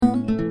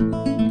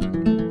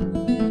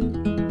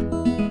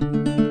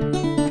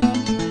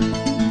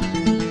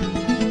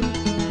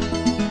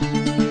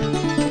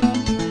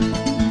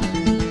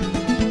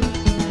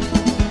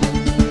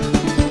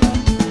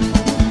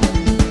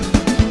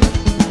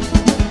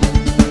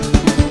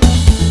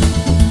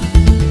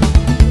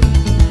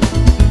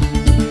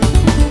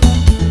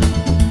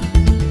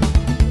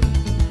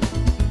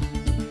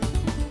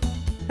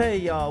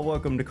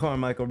Welcome to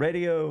Carmichael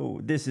Radio.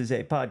 This is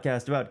a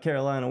podcast about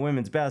Carolina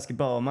women's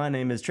basketball. My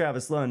name is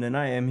Travis Lund, and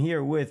I am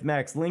here with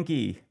Max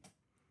Linke.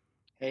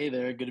 Hey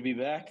there, good to be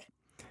back.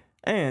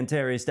 And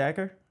Terry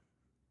Stacker.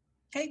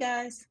 Hey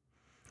guys.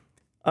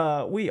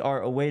 We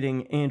are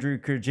awaiting Andrew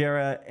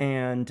Kurgera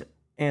and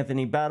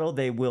Anthony Battle.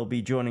 They will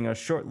be joining us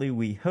shortly,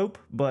 we hope.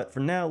 But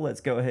for now,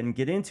 let's go ahead and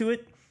get into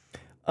it.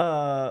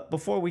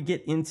 Before we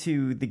get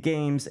into the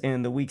games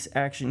and the week's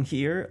action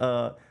here,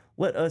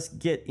 let us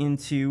get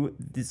into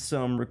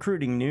some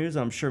recruiting news.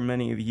 I'm sure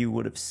many of you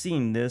would have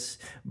seen this,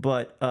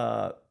 but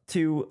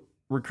two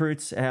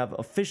recruits have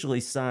officially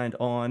signed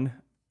on,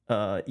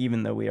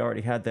 even though we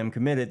already had them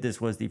committed.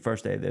 This was the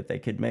first day that they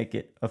could make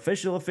it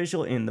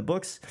official in the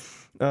books.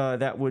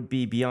 That would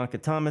be Bianca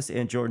Thomas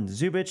and Jordan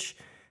Zubich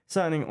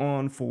signing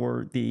on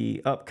for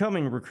the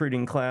upcoming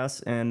recruiting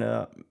class.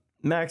 And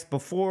Max,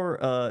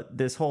 before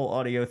this whole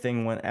audio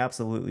thing went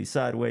absolutely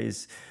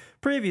sideways,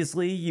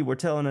 previously, you were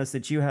telling us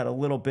that you had a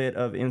little bit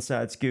of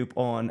inside scoop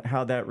on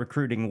how that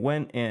recruiting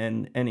went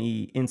and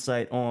any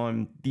insight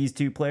on these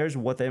two players,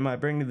 what they might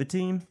bring to the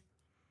team.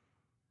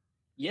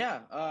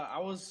 Yeah, I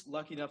was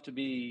lucky enough to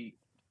be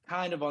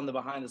kind of on the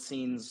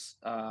behind-the-scenes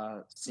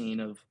scene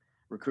of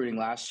recruiting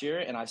last year,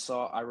 and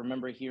I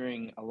remember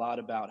hearing a lot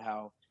about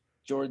how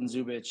Jordan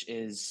Zubich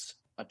is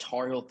a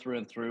Tar Heel through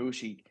and through.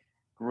 She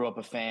grew up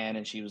a fan,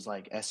 and she was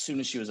like, as soon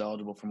as she was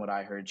eligible, from what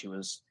I heard, she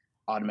was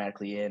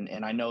automatically in.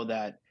 And I know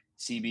that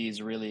CB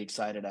is really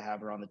excited to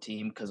have her on the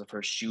team because of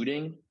her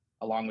shooting,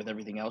 along with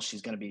everything else.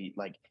 She's going to be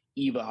like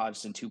Eva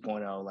Hodgson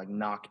 2.0, like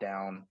knock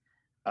down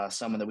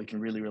someone that we can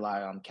really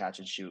rely on catch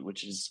and shoot,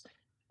 which is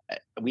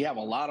we have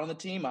a lot on the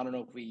team. I don't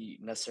know if we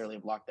necessarily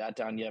have locked that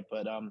down yet,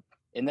 but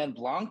and then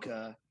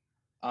Blanca,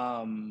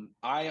 I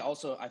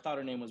thought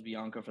her name was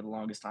Bianca for the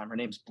longest time. Her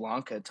name's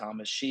Blanca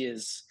Thomas. She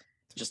is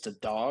just a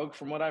dog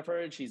from what I've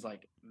heard. She's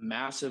like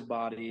massive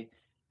body.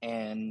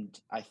 And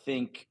I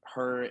think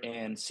her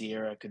and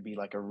Sierra could be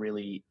like a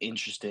really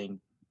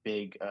interesting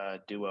big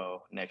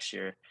duo next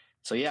year.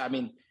 So, yeah, I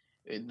mean,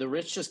 the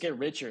rich just get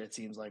richer, it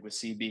seems like, with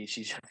CB.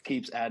 She just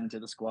keeps adding to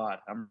the squad.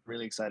 I'm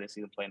really excited to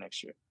see them play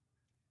next year.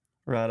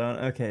 Right on.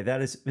 Okay,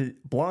 that is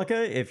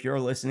Blanca. If you're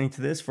listening to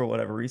this for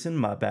whatever reason,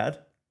 my bad.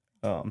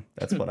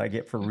 That's what I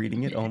get for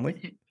reading it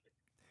only.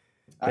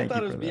 I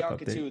thought it was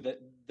Bianca too.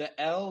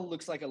 The L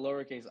looks like a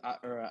lowercase I,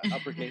 or an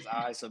uppercase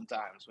I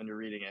sometimes when you're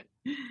reading it.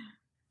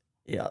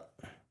 Yeah.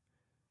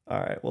 All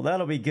right. Well,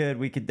 that'll be good.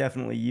 We could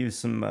definitely use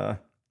some,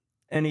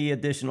 any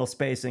additional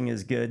spacing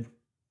is good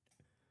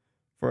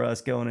for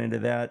us going into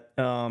that.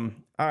 All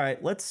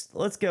right, let's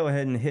go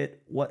ahead and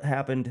hit what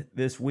happened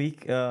this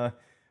week.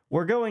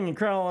 We're going in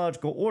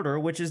chronological order,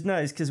 which is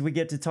nice because we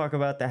get to talk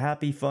about the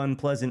happy, fun,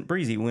 pleasant,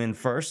 breezy win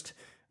first,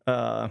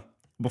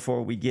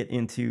 before we get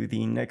into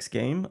the next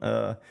game.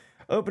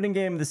 Opening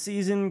game of the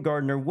season,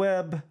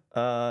 Gardner-Webb,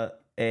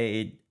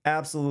 a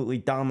absolutely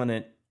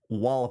dominant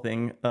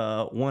walloping,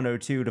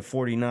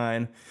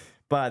 102-49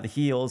 by the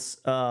Heels.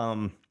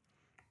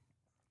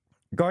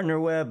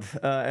 Gardner-Webb,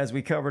 as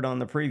we covered on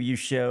the preview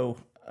show,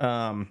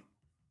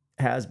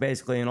 has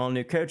basically an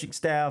all-new coaching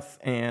staff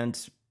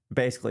and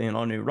basically an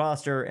all-new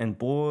roster, and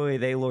boy,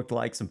 they looked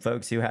like some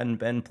folks who hadn't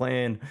been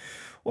playing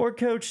or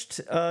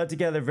coached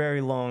together very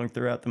long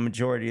throughout the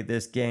majority of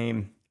this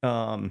game.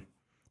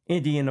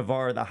 Indy and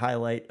Navarre, the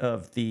highlight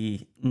of the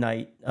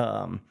night,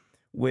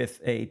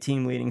 with a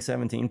team-leading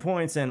 17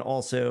 points and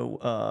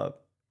also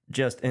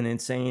just an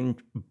insane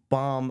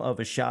bomb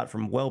of a shot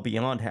from well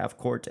beyond half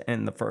court to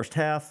end the first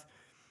half.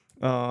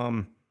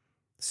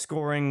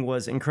 Scoring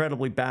was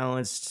incredibly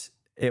balanced.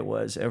 It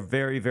was a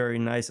very, very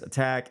nice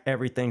attack.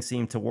 Everything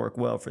seemed to work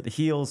well for the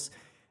Heels.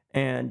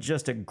 And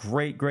just a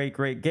great, great,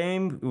 great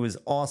game. It was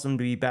awesome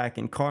to be back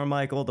in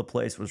Carmichael. The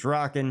place was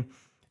rocking.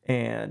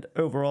 And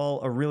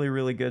overall, a really,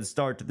 really good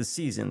start to the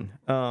season.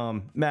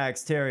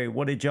 Max, Terry,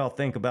 what did y'all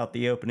think about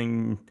the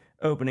opening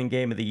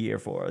game of the year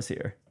for us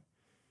here?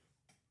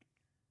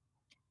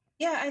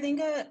 Yeah, I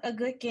think a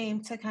good game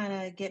to kind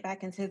of get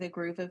back into the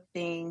groove of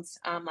things.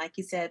 Like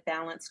you said,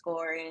 balanced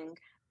scoring.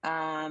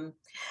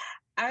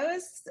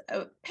 Paris,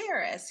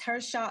 her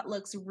shot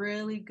looks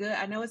really good.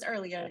 I know it's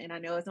early and I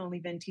know it's only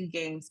been 2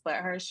 games, but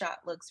her shot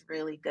looks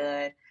really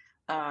good.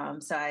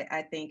 So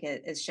I think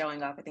it is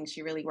showing off. I think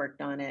she really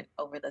worked on it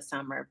over the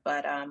summer,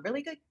 but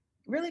really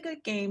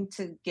good game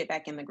to get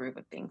back in the groove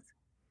of things.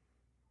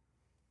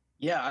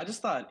 Yeah, I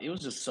just thought it was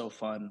just so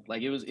fun.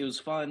 Like it was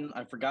fun.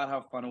 I forgot how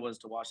fun it was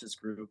to watch this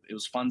group. It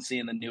was fun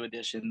seeing the new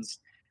additions.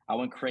 I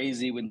went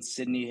crazy when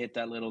Sydney hit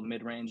that little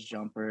mid-range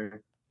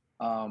jumper.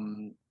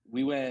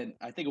 We went,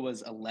 I think it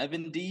was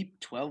 11 deep.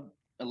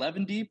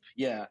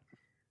 Yeah.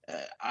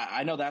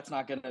 I know that's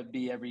not going to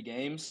be every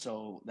game,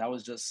 so that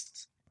was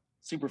just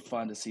super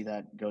fun to see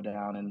that go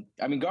down. And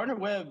I mean,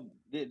 Gardner-Webb,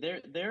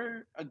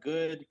 they're a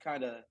good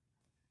kind of,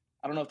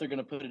 I don't know if they're going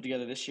to put it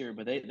together this year,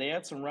 but they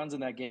had some runs in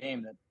that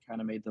game that kind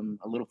of made them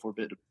a little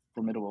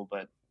formidable.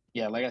 But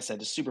yeah, like I said,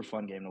 just super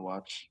fun game to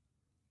watch.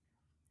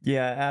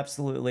 Yeah,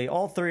 absolutely.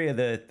 All three of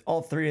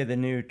the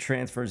new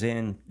transfers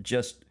in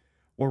just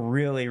were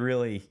really,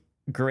 really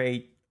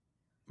great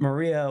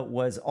Maria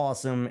was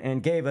awesome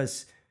and gave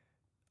us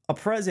a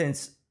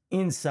presence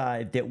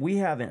inside that we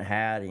haven't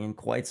had in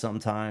quite some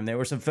time. There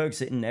were some folks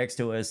sitting next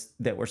to us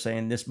that were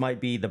saying this might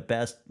be the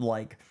best,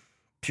 like,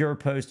 pure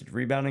posted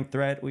rebounding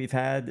threat we've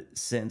had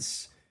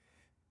since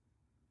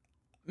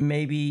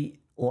maybe,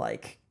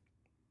 like,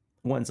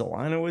 when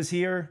Zelina was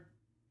here,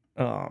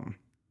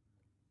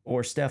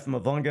 or Steph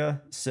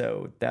Mavunga.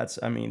 So that's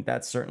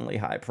certainly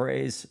high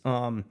praise.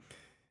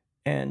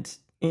 And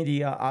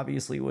India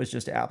obviously was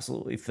just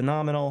absolutely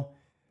phenomenal.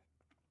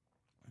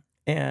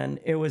 And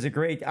it was a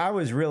great, I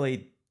was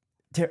really,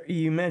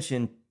 you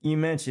mentioned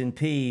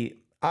P.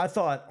 I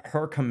thought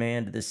her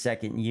command of the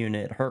second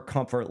unit, her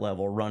comfort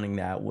level running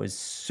that was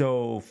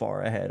so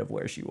far ahead of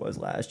where she was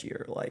last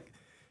year. Like,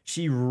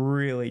 she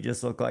really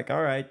just looked like,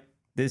 all right,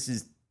 this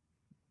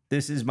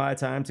is my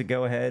time to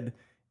go ahead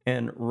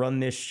and run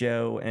this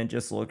show, and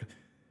just looked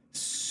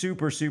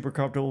super, super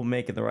comfortable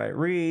making the right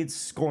reads,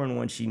 scoring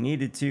when she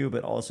needed to,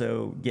 but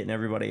also getting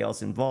everybody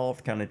else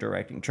involved, kind of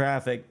directing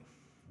traffic.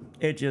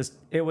 It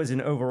was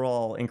an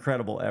overall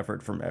incredible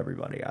effort from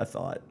everybody, I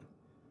thought.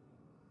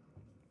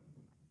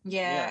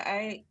 Yeah,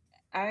 I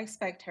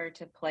expect her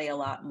to play a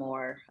lot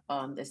more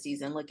this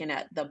season. Looking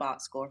at the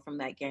box score from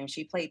that game,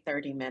 she played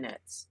 30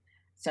 minutes.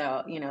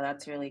 So,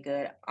 that's really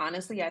good.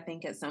 Honestly, I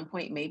think at some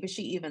point maybe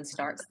she even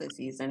starts the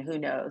season. Who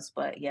knows?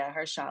 But yeah,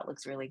 her shot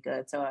looks really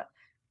good. So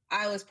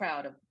I was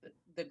proud of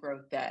the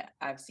growth that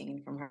I've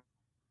seen from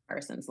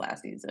her since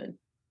last season.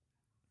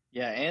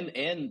 Yeah,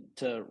 and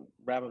to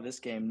wrap up this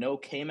game, no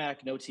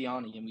K-Mac, no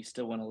Tiani, and we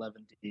still went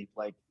 11 deep.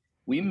 Like,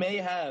 we may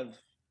have,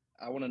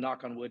 I want to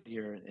knock on wood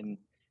here and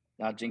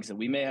not jinx it,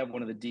 we may have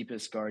one of the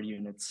deepest guard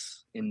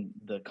units in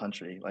the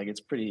country. Like,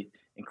 it's pretty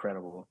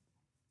incredible.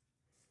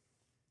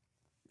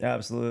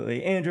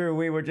 Absolutely. Andrew,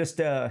 we were just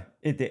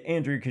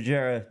Andrew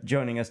Kujera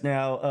joining us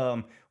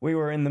now. We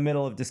were in the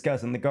middle of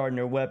discussing the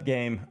Gardner-Webb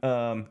game.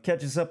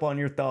 Catch us up on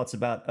your thoughts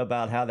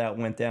about how that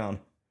went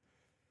down.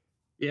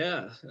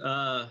 Yeah.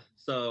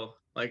 So,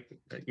 like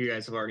you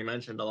guys have already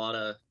mentioned, a lot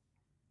of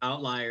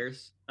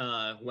outliers.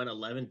 Went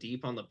 11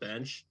 deep on the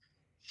bench,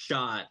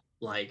 shot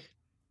like,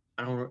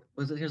 I don't know,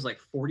 was it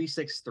like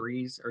 46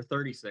 threes or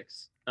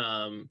 36?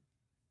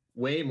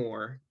 Way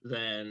more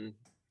than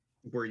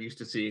we're used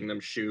to seeing them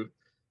shoot.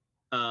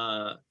 It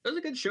was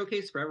a good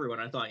showcase for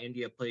everyone. I thought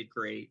India played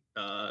great.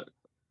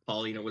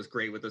 Paulina was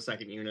great with the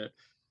second unit.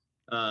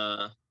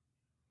 And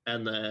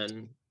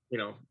then,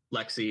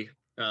 Lexi,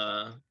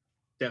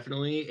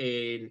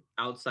 definitely an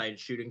outside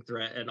shooting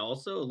threat, and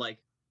also like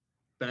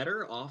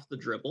better off the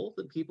dribble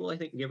than people I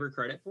think give her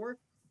credit for.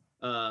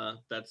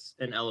 That's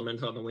an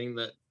element on the wing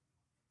that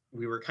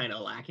we were kind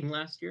of lacking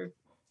last year.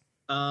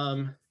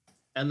 And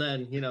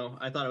then,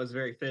 I thought it was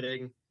very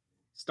fitting.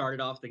 Started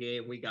off the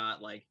game, we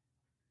got like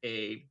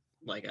a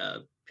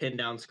pin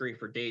down screen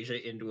for Deja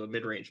into a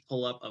mid-range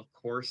pull-up, of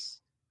course,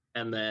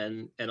 and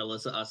then an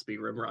Alyssa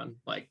Usby rim run,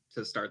 like,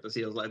 to start the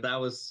Seals. Like, that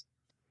was,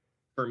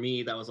 for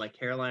me, that was like,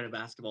 Carolina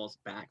basketball's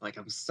back. Like,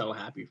 I'm so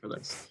happy for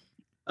this.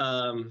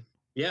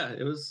 Yeah,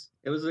 it was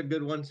a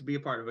good one to be a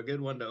part of, a good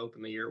one to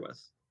open the year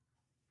with.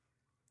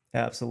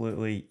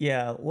 Absolutely.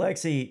 Yeah,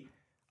 Lexi,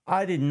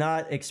 I did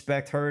not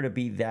expect her to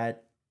be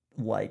that,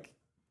 like,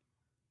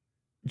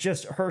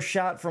 just her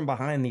shot from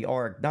behind the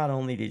arc. Not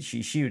only did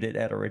she shoot it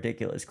at a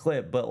ridiculous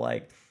clip, but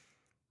like,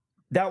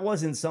 that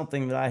wasn't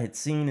something that I had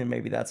seen, and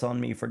maybe that's on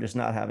me for just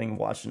not having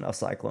watched enough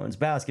Cyclones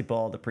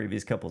basketball the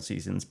previous couple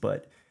seasons,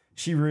 but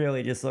she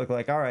really just looked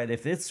like, all right,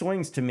 if it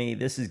swings to me,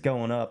 this is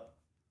going up,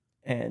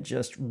 and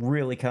just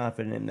really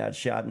confident in that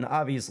shot. And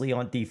obviously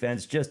on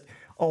defense, just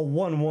a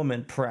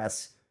one-woman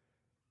press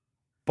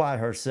by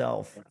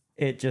herself.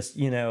 It just,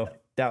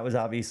 that was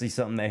obviously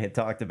something they had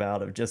talked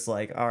about, of just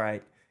like, all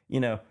right,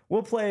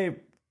 we'll play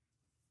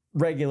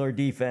regular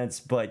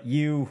defense, but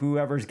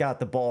whoever's got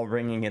the ball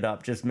ringing it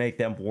up, just make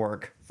them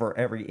work for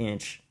every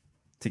inch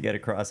to get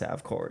across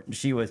half court.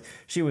 She was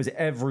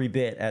every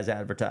bit as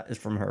advertised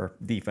from her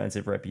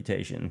defensive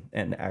reputation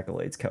and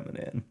accolades coming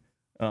in.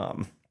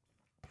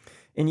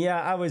 And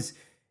yeah,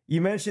 you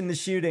mentioned the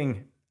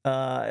shooting.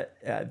 I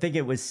think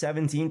it was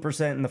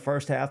 17% in the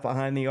first half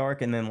behind the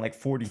arc, and then like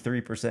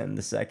 43% in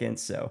the second.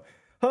 So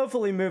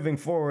hopefully moving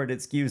forward, it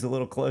skews a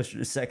little closer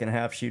to second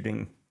half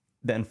shooting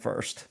than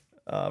first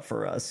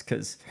for us,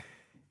 because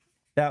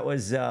that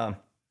was the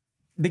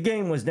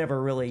game was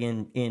never really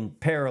in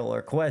peril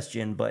or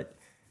question. But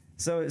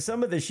so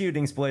some of the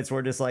shooting splits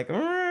were just like,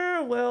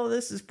 well,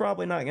 this is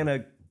probably not going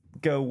to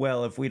go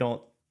well if we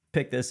don't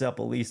pick this up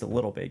at least a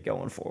little bit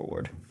going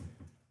forward.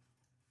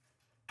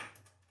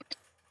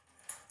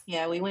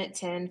 Yeah, we went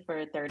 10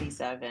 for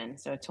 37,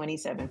 so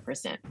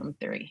 27% from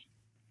three.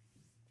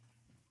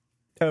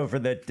 Oh,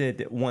 for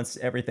once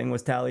everything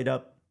was tallied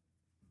up?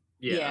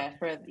 Yeah.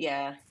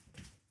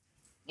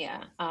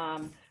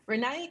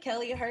 Renee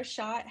Kelly, her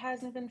shot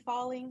hasn't been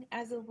falling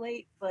as of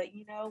late, but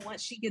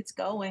once she gets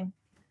going,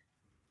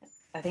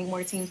 I think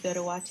more teams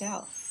better watch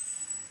out.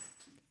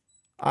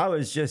 I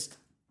was just,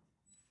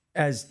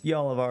 as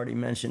y'all have already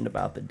mentioned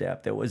about the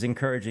depth, it was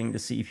encouraging to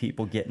see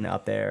people getting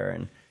out there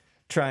and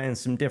trying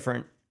some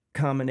different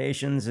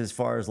combinations as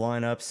far as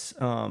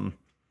lineups.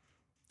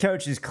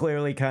 Coach is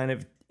clearly kind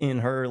of in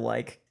her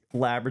like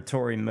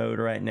laboratory mode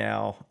right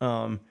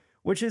now,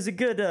 which is a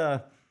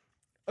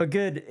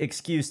good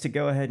excuse to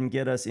go ahead and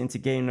get us into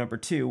game number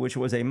 2, which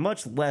was a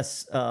much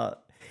less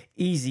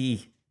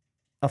easy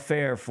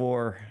affair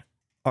for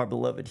our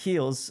beloved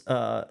Heels.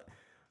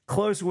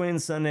 Close win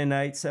Sunday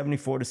night,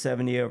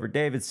 74-70 over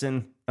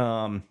Davidson.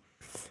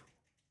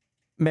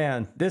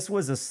 Man, this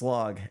was a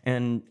slog,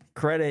 and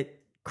credit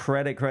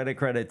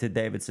to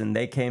Davidson.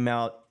 They came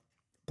out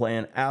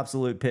playing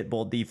absolute pit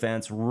bull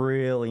defense,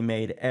 really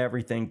made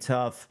everything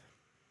tough,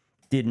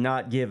 did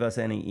not give us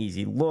any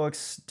easy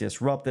looks,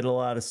 disrupted a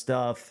lot of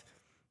stuff.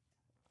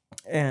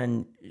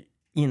 And,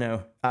 you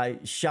know, I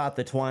shot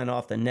the twine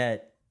off the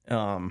net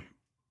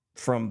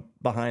from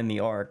behind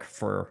the arc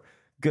for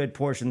good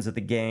portions of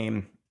the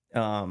game.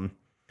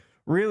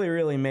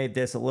 Really made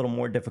this a little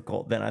more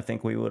difficult than I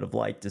think we would have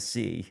liked to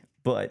see.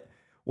 But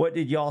what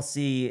did y'all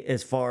see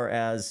as far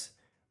as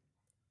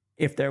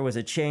if there was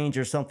a change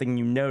or something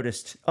you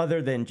noticed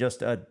other than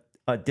just a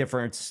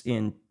difference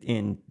in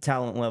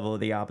talent level of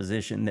the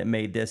opposition that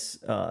made this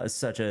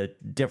such a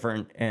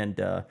different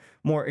and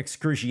more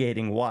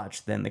excruciating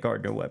watch than the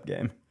Gardner-Webb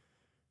game?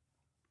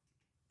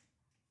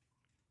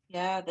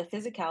 Yeah, the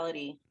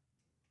physicality.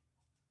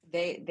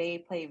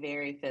 They play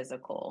very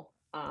physical.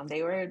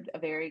 They were a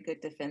very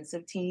good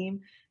defensive team.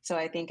 So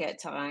I think at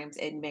times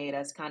it made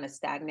us kind of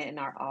stagnant in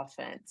our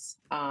offense.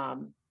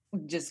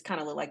 Just kind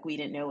of looked like we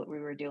didn't know what we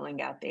were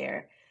doing out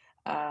there.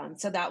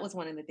 So that was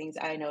one of the things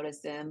I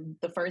noticed in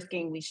the first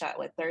game. We shot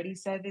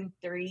 37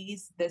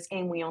 threes. This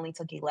game we only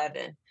took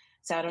 11.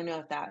 So I don't know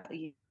if that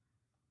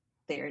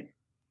their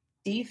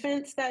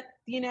defense that,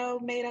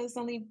 made us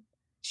only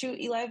shoot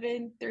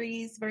 11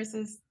 threes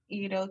versus,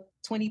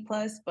 20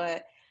 plus.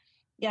 But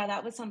yeah,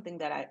 that was something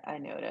that I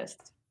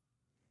noticed.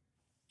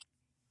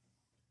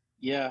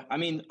 Yeah, I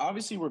mean,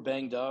 obviously we're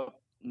banged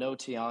up. No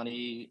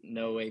Tiani,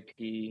 no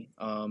AP.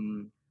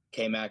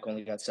 K-Mac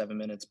only got 7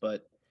 minutes,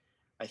 but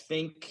I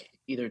think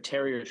either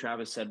Terry or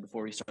Travis said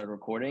before we started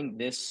recording,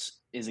 this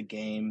is a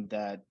game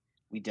that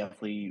we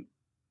definitely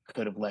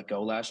could have let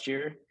go last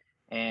year.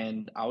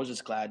 And I was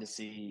just glad to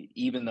see,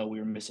 even though we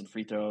were missing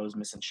free throws,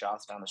 missing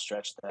shots down the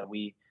stretch, that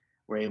we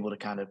were able to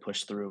kind of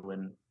push through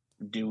and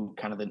do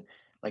kind of the,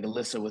 like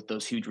Alyssa with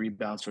those huge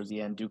rebounds towards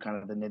the end, do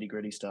kind of the nitty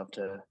gritty stuff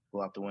to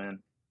pull out the win.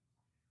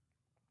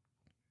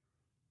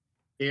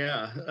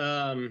 Yeah,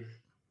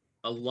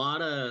 a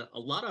lot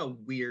of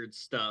weird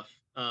stuff.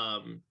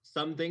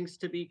 Some things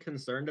to be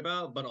concerned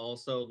about, but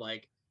also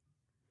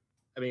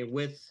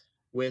with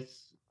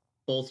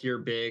both your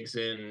bigs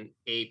and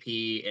AP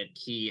and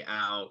Key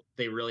out,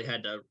 they really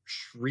had to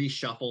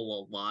reshuffle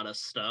a lot of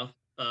stuff.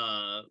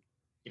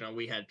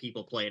 We had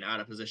people playing out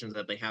of positions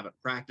that they haven't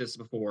practiced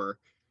before.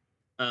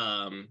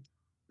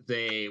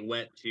 They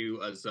went to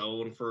a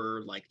zone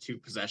for 2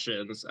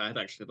 possessions. I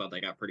actually thought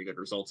they got pretty good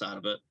results out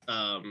of it.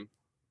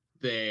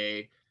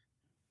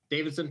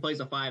 Davidson plays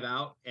a 5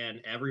 out,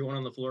 and everyone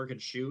on the floor can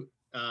shoot,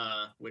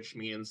 which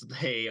means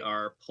they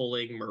are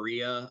pulling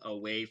Maria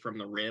away from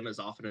the rim as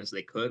often as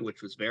they could,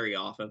 which was very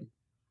often.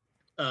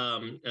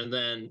 And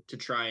then to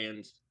try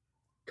and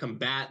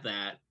combat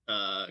that,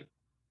 it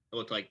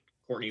looked like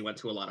Courtney went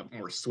to a lot of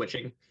more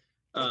switching,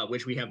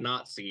 which we have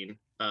not seen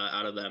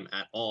out of them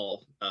at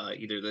all,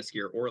 either this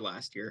year or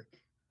last year.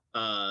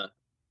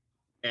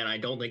 And I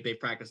don't think they've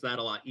practiced that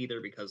a lot either,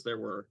 because there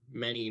were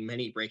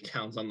many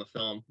breakdowns on the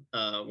film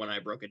when I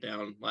broke it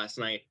down last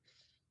night.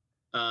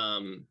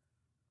 And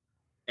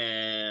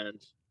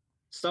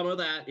some of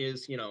that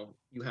is, you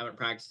haven't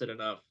practiced it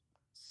enough.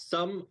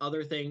 Some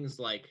other things,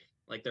 like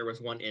there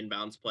was one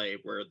inbounds play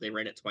where they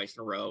ran it twice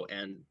in a row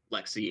and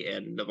Lexi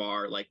and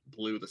Navarre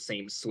blew the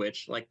same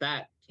switch.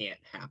 That can't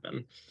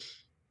happen.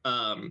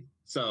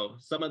 So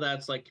some of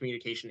that's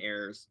communication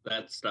errors.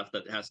 That's stuff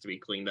that has to be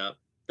cleaned up.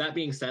 That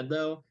being said,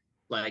 though,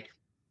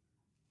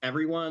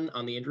 everyone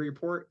on the injury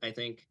report, I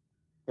think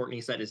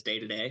Courtney said is day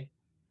to day,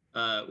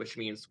 which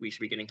means we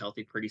should be getting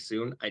healthy pretty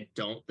soon. I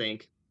don't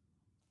think,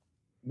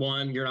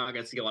 one, you're not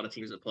going to see a lot of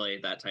teams that play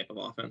that type of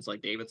offense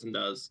like Davidson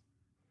does.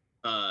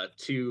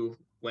 Two,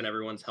 when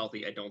everyone's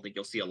healthy, I don't think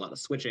you'll see a lot of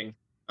switching.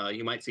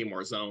 You might see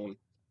more zone.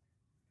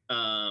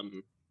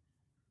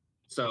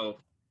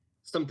 So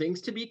some things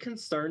to be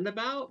concerned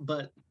about,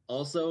 but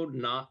also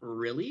not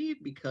really,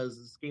 because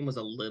this game was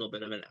a little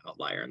bit of an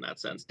outlier in that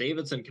sense.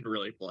 Davidson can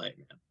really play,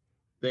 man.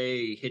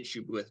 They hit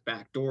you with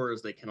back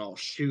doors. They can all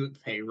shoot.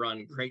 They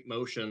run great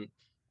motion.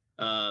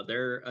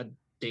 They're a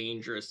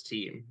dangerous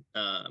team,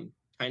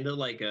 kind of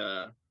like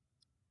a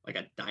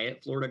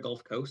diet Florida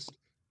Gulf Coast.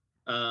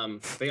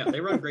 But yeah,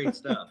 they run great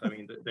stuff. I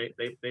mean,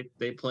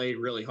 they play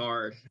really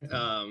hard.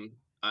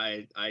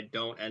 I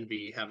don't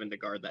envy having to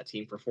guard that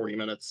team for 40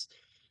 minutes.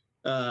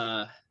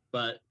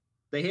 But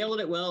they handled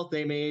it well.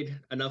 They made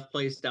enough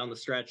plays down the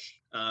stretch.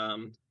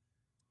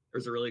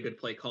 There's a really good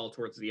play call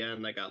towards the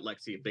end that got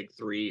Lexi a big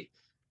 3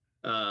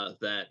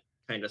 that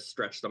kind of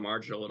stretched the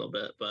margin a little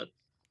bit. But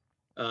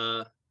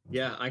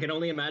yeah, I can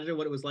only imagine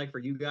what it was like for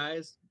you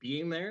guys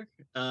being there.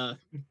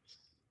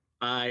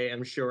 I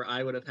am sure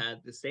I would have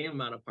had the same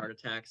amount of heart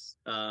attacks.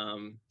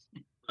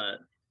 But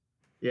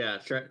yeah,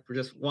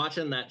 just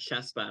watching that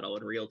chess battle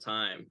in real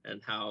time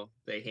and how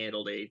they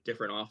handled a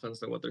different offense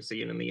than what they're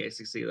seeing in the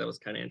ACC, that was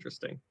kind of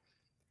interesting.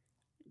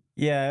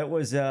 Yeah, it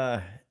was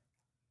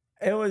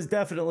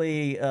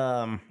definitely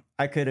I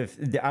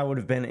would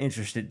have been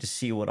interested to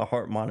see what a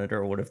heart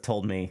monitor would have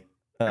told me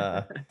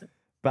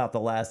about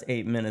the last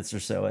 8 minutes or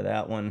so of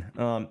that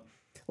one.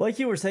 Like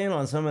you were saying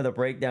on some of the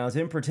breakdowns,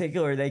 in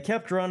particular, they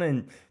kept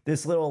running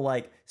this little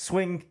like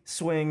swing,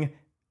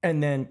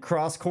 and then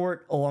cross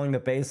court along the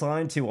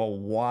baseline to a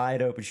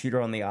wide open shooter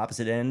on the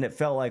opposite end. It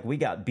felt like we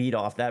got beat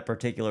off that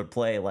particular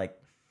play like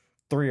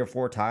 3 or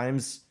 4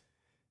 times,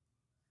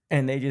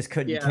 and they just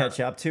couldn't catch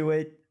up to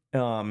it.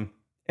 And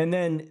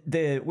then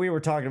we were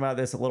talking about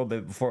this a little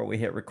bit before we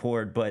hit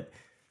record, but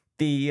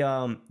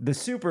the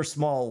super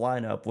small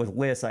lineup with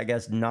Liss, I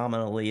guess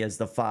nominally as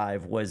the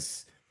 5,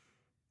 was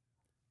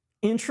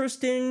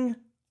interesting.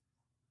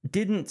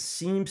 Didn't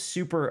seem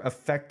super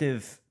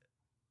effective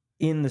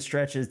in the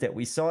stretches that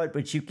we saw it,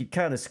 but you could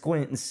kind of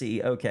squint and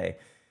see, okay,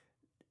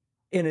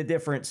 in a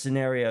different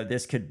scenario,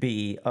 this could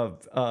be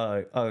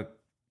a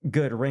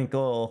good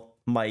wrinkle,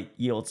 might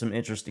yield some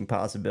interesting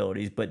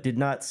possibilities, but did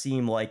not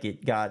seem like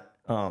it got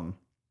a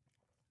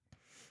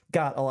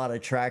lot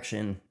of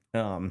traction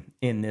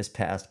in this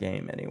past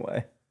game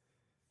anyway.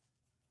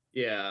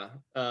 Yeah,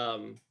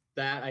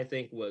 that I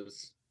think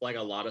was like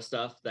a lot of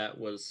stuff that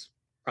was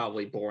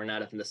probably born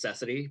out of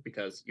necessity,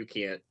 because you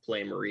can't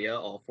play Maria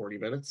all 40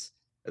 minutes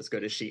as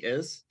good as she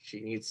is. She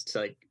needs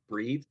to like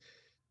breathe.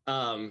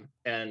 And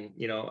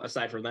you know,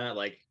 aside from that,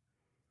 like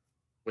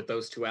with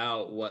those 2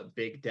 out, what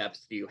big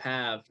depth do you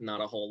have? Not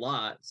a whole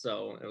lot.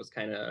 So it was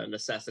kind of a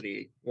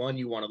necessity. One,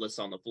 you want to list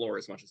on the floor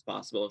as much as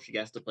possible. If she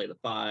has to play the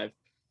 5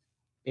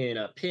 in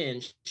a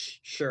pinch,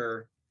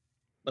 sure.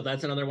 But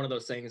that's another one of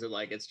those things that,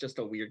 like, it's just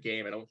a weird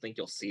game. I don't think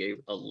you'll see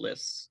a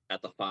Liss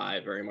at the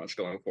 5 very much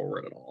going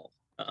forward at all.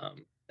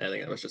 I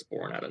think it was just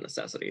born out of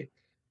necessity.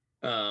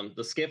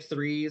 The skip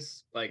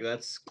threes, like,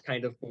 that's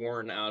kind of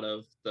born out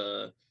of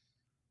the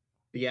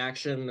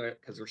action,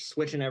 because they're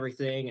switching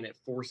everything and it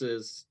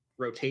forces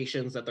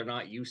rotations that they're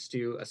not used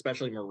to,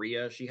 especially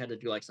Maria. She had to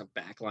do like some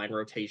backline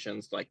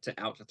rotations, like to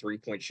out to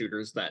 3-point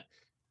shooters that,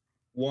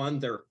 one,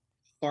 they're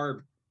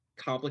hard,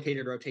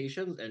 complicated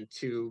rotations, and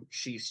 2,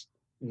 she's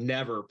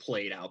never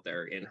played out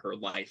there in her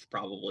life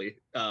probably.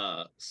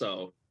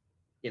 So,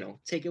 you know,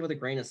 take it with a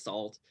grain of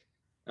salt.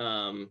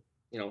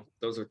 You know,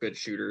 those are good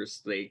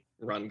shooters. They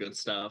run good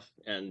stuff.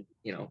 And,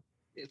 you know,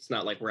 it's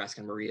not like we're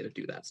asking Maria to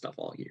do that stuff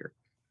all year.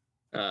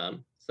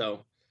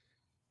 So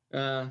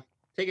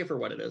take it for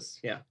what it is.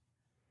 Yeah.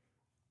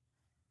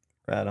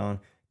 Right on.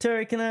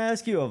 Terry, can I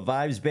ask you a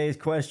vibes-based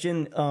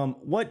question?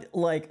 What,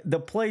 like,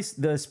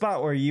 the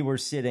spot where you were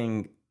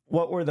sitting,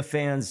 what were the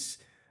fans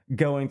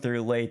going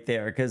through late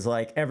there? Because,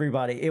 like,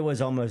 everybody, it was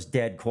almost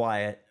dead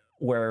quiet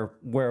where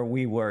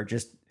we were.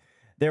 Just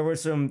there were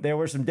some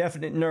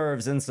definite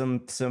nerves and some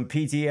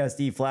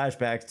PTSD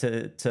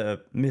flashbacks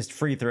to missed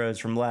free throws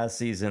from last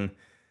season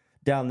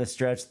down the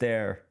stretch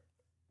there.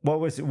 What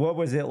was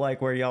it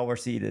like where y'all were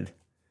seated?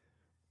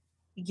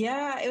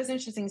 Yeah, it was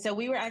interesting. So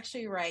we were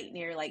actually right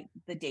near like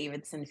the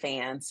Davidson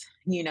fans,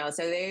 you know,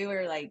 so they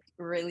were like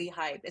really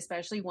hyped,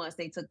 especially once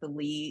they took the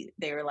lead.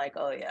 They were like,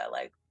 oh yeah,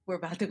 like we're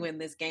about to win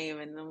this game.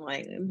 And I'm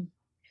like,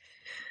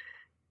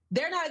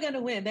 they're not going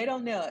to win. They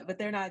don't know it, but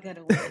they're not going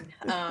to win.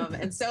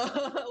 And so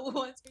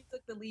once we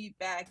took the lead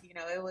back, you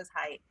know, it was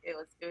hype. It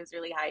was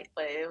really hype,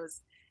 but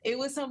it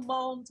was some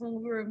moments when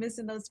we were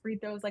missing those free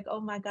throws, like,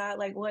 oh my God,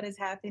 like what is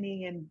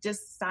happening? And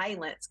just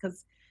silence.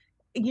 Cause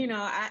you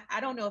know, I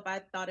don't know if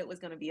I thought it was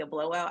going to be a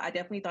blowout. I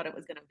definitely thought it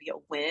was going to be a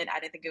win. I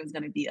didn't think it was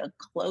going to be a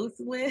close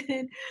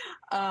win.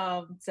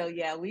 So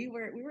yeah, we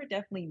were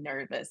definitely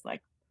nervous.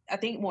 Like, I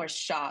think more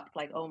shocked,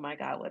 like, oh my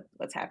God,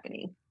 what's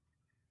happening?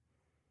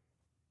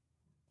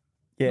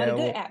 Yeah, but a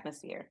good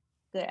atmosphere.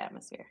 Good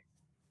atmosphere.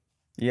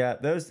 Yeah,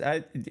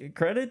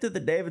 credit to the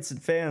Davidson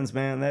fans,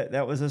 man.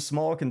 That was a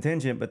small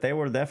contingent, but they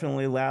were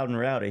definitely loud and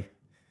rowdy.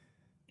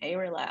 They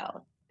were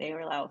loud. They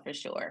were loud for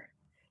sure.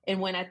 And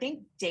when I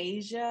think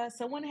Deja,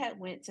 someone had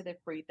went to the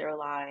free throw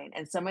line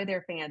and some of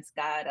their fans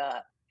got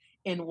up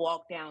and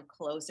walked down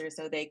closer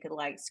so they could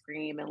like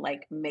scream and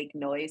like make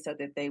noise so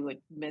that they would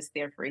miss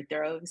their free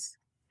throws.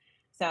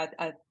 So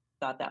I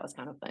thought that was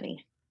kind of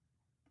funny.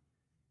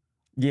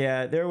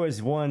 Yeah, there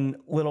was one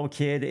little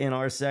kid in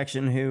our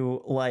section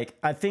who, like,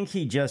 I think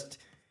he just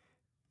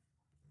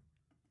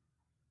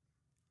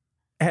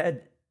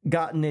had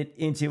gotten it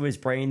into his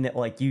brain that,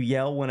 like, you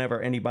yell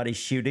whenever anybody's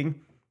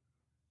shooting.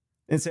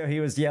 And so he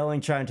was yelling,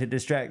 trying to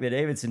distract the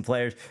Davidson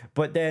players.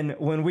 But then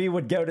when we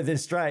would go to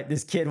this stripe,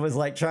 this kid was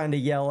like trying to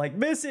yell, like,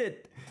 miss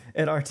it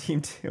at our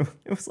team too.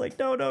 It was like,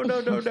 no,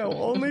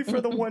 only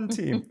for the one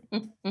team.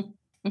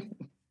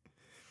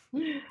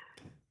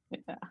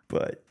 Yeah.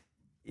 But,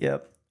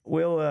 yep.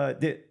 We'll,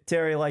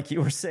 Terry, like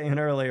you were saying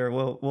earlier,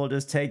 we'll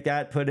just take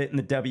that, put it in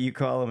the W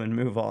column and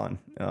move on.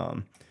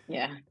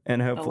 Yeah. And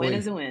hopefully. A win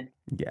is a win.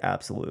 Yeah,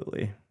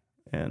 absolutely.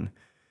 And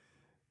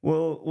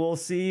we'll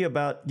see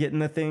about getting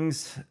the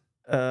things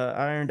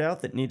ironed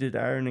out that needed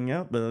ironing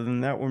out. But other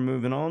than that, we're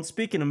moving on.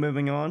 Speaking of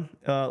moving on,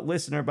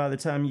 listener, by the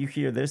time you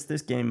hear this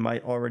game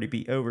might already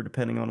be over,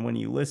 depending on when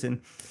you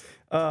listen.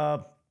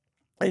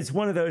 It's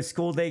one of those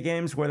school day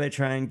games where they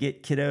try and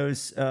get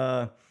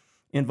kiddos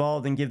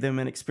involved and give them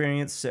an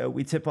experience. So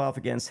we tip off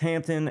against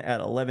Hampton at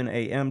 11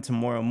 a.m.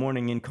 tomorrow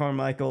morning in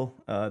Carmichael.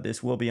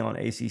 This will be on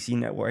ACC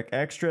Network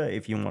Extra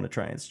if you want to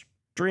try and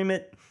stream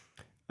it.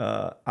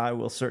 I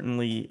will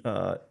certainly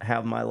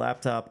have my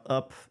laptop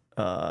up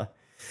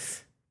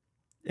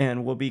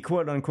and will be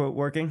quote unquote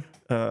working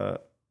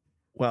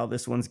while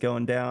this one's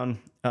going down.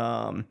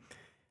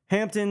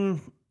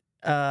 Hampton,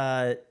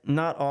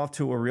 not off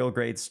to a real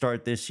great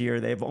start this year.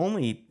 They've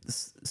only,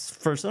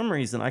 for some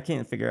reason, I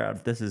can't figure out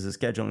if this is a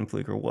scheduling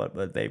fluke or what,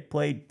 but they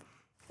played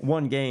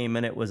one game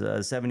and it was a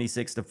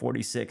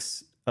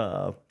 76-46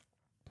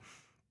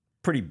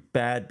 pretty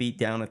bad beat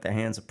down at the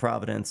hands of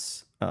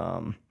Providence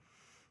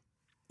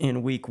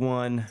in week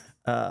one.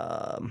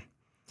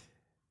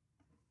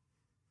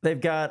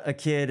 They've got a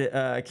kid,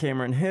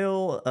 Cameron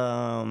Hill,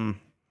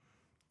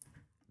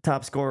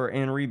 top scorer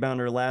and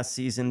rebounder last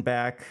season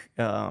back.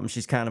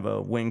 She's kind of a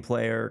wing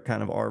player,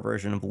 kind of our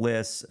version of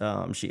Liz.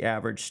 She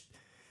averaged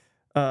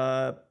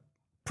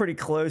pretty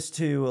close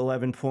to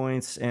 11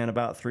 points and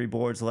about 3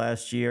 boards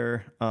last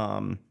year.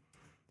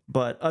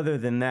 But other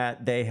than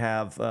that, they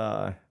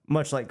have,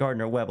 much like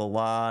Gardner-Webb, a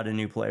lot of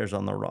new players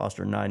on the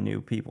roster, 9 new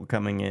people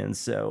coming in.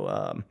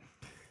 So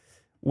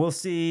we'll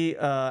see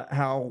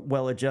how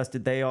well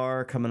adjusted they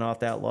are coming off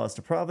that loss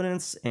to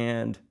Providence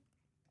and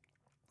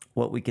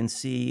what we can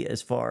see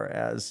as far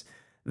as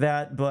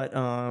that. But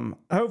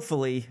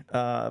hopefully,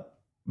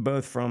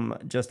 both from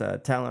just a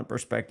talent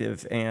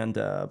perspective and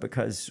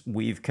because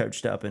we've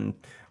coached up and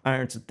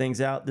ironed some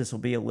things out, this will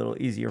be a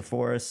little easier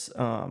for us.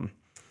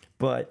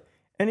 But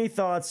any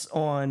thoughts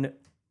on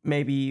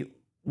maybe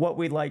what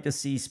we'd like to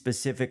see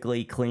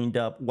specifically cleaned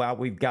up while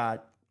we've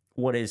got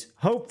what is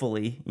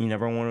hopefully, you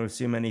never want to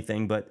assume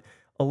anything, but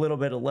a little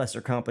bit of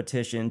lesser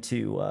competition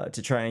to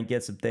try and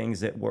get some things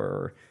that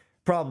were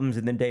problems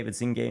in the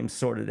Davidson game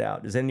sorted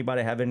out? Does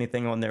anybody have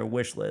anything on their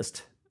wish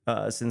list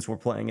since we're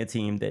playing a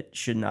team that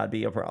should not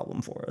be a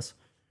problem for us?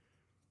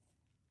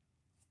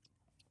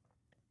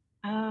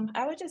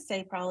 I would just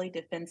say probably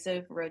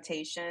defensive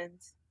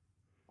rotations.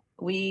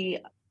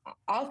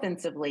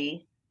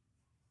 Offensively,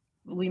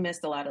 we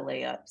missed a lot of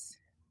layups,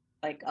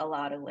 like a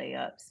lot of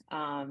layups.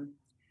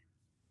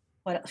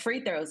 But free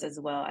throws as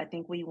well. I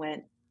think we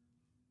went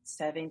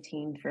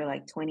 17 for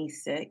like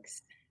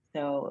 26.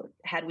 So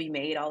had we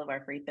made all of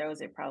our free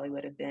throws, it probably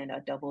would have been a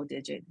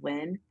double-digit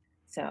win.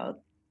 So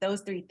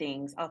those 3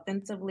 things: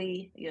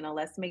 offensively,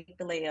 let's make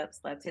the layups,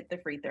 let's hit the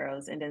free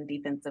throws, and then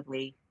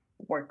defensively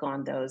work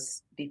on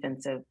those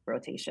defensive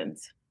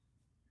rotations.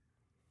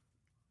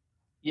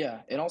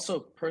 Yeah, and also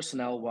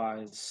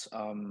personnel-wise,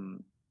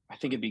 I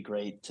think it'd be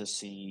great to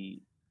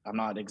see. I'm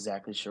not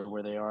exactly sure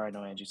where they are. I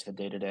know Angie said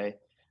day-to-day.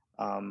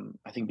 I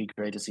think it'd be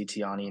great to see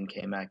Tiani and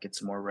K-Mac get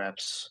some more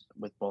reps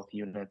with both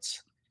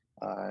units.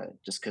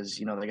 Just because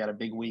they got a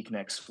big week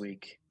next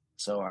week,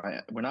 so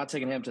we're not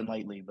taking Hampton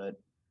lightly, but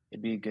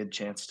it'd be a good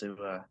chance to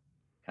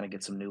kind of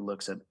get some new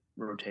looks at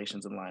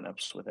rotations and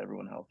lineups with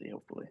everyone healthy,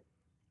 hopefully.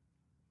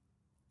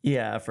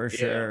 Yeah, for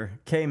sure.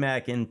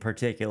 K-Mac in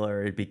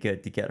particular, it'd be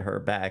good to get her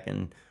back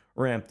and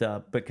ramped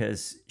up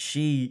because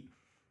she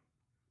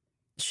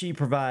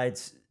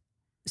provides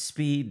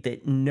speed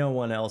that no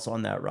one else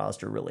on that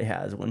roster really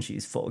has when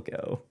she's full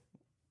go.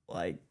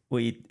 Like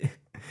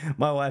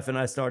my wife and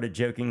I started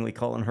jokingly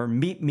calling her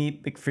Meep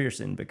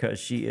McPherson because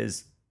she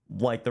is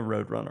like the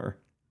Roadrunner.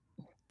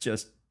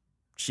 Just,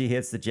 she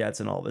hits the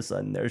jets and all of a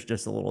sudden there's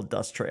just a little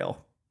dust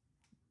trail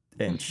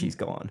and she's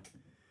gone.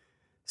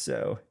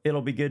 So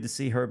it'll be good to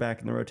see her back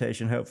in the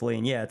rotation, hopefully.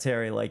 And yeah,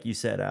 Terry, like you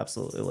said,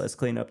 absolutely. Let's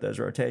clean up those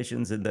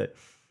rotations. And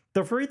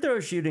the free throw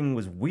shooting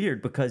was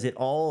weird because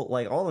all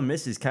the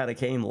misses kind of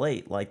came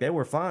late. Like they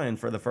were fine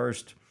for the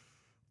first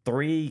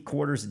 3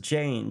 quarters of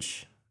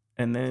change,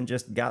 and then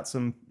just got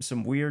some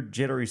weird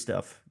jittery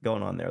stuff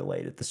going on there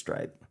late at the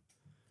stripe.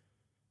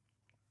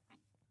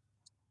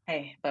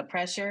 Hey, but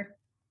pressure,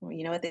 well,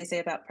 you know what they say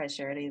about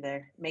pressure. It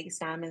either makes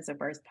diamonds or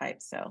bursts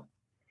pipes. So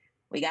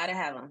we got to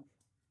have them.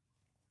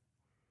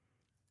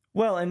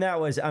 Well, and that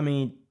was,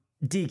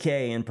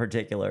 DK in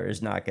particular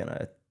is not going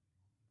to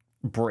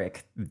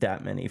brick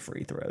that many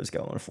free throws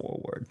going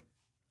forward.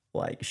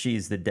 Like,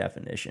 she's the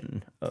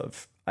definition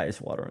of ice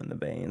water in the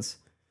veins.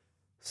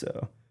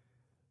 So,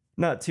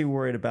 not too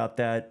worried about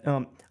that.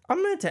 I'm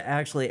meant to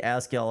actually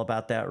ask y'all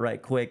about that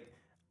right quick.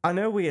 I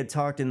know we had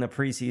talked in the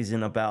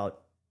preseason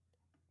about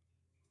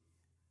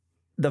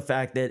the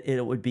fact that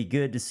it would be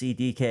good to see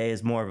DK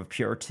as more of a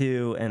pure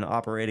 2 and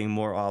operating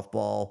more off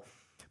ball.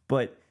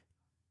 But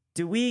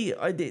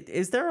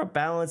is there a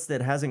balance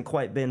that hasn't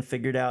quite been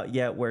figured out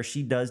yet where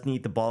she does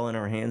need the ball in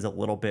her hands a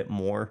little bit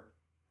more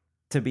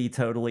to be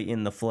totally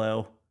in the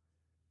flow?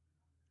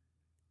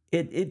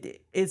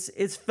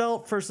 It's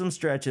felt for some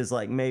stretches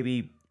like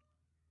maybe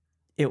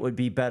it would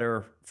be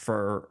better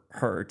for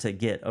her to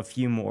get a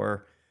few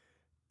more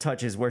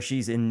touches where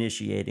she's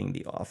initiating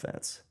the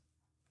offense.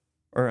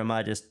 Or am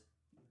I just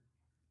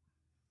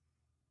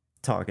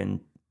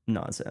talking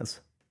nonsense?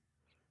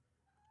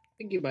 I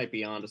think you might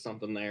be onto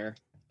something there.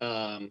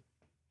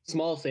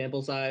 Small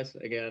sample size,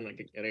 again,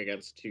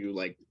 against two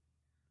like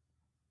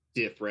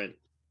different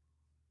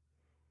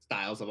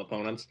styles of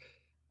opponents.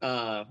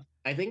 I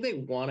think they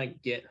want to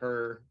get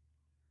her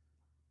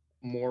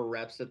more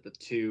reps at the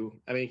 2.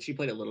 I mean, she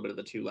played a little bit of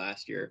the 2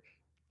 last year.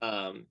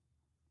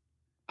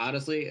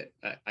 Honestly,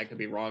 I could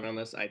be wrong on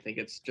this. I think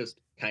it's just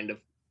kind of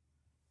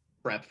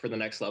prep for the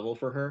next level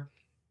for her.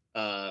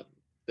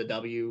 The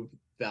W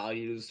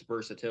values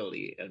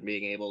versatility and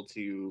being able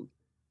to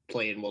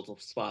play in multiple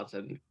spots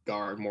and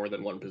guard more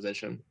than one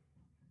position.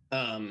 So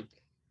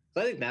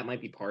I think that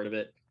might be part of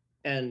it.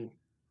 And,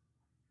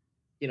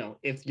 you know,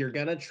 if you're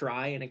going to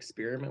try and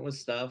experiment with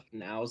stuff,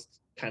 now's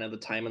kind of the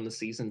time in the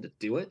season to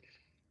do it.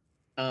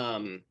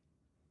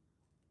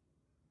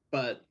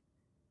 But,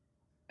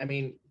 I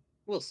mean,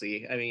 we'll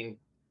see. I mean,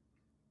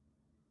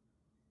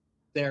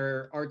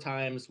 there are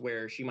times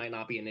where she might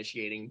not be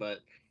initiating, but,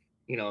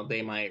 you know,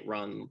 they might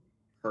run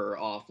her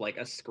off like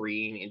a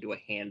screen into a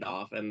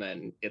handoff, and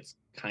then it's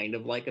kind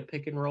of like a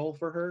pick and roll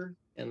for her,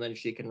 and then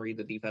she can read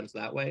the defense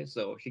that way.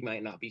 So she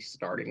might not be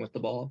starting with the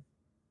ball,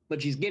 but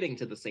she's getting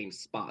to the same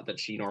spot that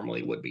she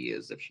normally would be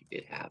is if she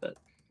did have it.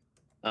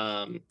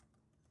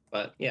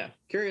 But yeah,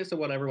 curious of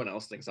what everyone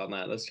else thinks on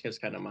that. That's just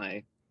kind of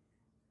my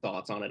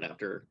thoughts on it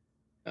after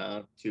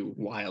 2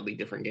 wildly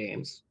different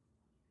games.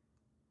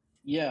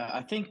 Yeah,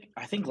 I think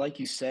like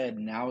you said,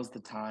 now is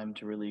the time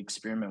to really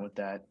experiment with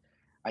that.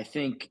 I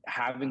think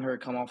having her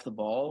come off the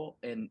ball,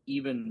 and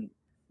even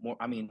more,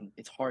 I mean,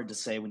 it's hard to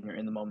say when you're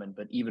in the moment,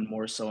 but even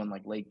more so in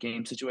like late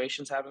game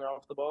situations, having her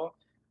off the ball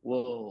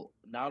will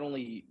not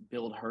only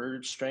build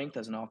her strength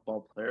as an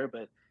off-ball player,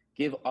 but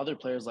give other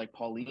players like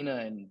Paulina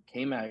and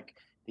K-Mac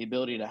the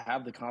ability to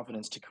have the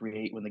confidence to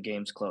create when the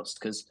game's close.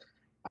 Because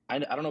I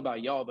don't know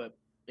about y'all, but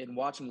in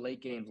watching late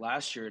games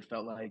last year, it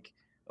felt like,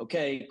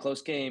 okay,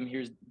 close game.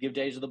 Give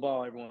Deja the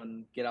ball.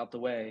 Everyone get out the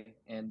way.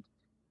 And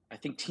I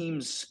think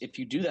teams, if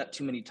you do that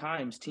too many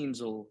times,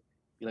 teams will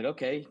be like,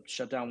 okay,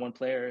 shut down one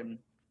player and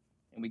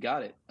we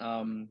got it.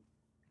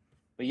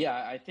 But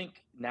yeah, I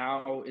think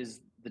now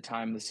is the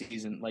time of the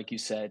season, like you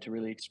said, to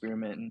really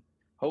experiment and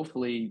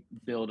hopefully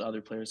build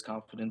other players'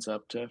 confidence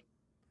up to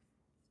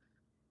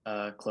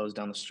close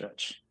down the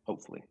stretch.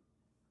 Hopefully.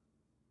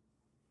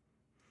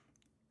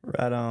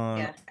 Right on.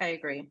 Yeah, I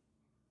agree.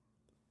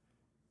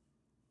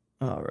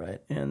 All right.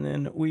 And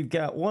then we've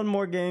got one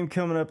more game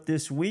coming up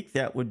this week.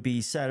 That would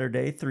be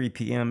Saturday, 3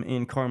 p.m.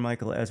 in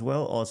Carmichael as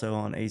well, also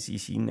on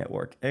ACC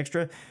Network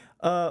Extra.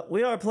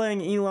 We are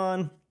playing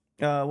Elon,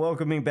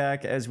 welcoming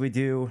back, as we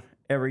do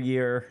every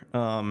year,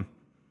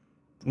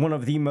 one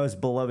of the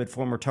most beloved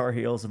former Tar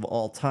Heels of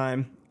all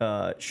time,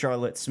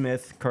 Charlotte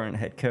Smith, current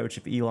head coach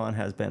of Elon,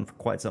 has been for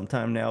quite some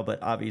time now,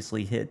 but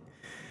obviously hit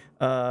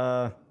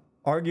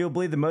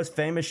arguably the most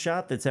famous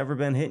shot that's ever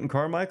been hit in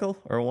Carmichael,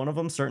 or one of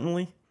them,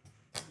 certainly.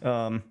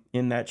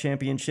 In that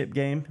championship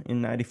game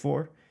in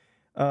 '94.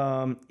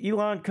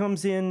 Elon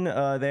comes in,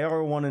 they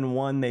are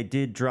 1-1. They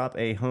did drop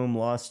a home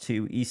loss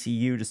to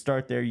ECU to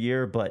start their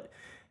year, but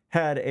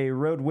had a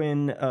road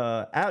win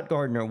at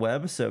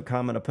Gardner-Webb, so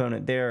common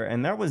opponent there,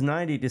 and that was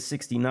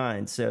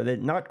 90-69, so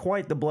that not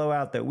quite the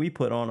blowout that we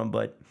put on them,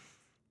 but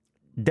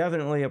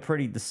definitely a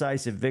pretty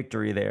decisive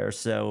victory there.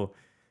 So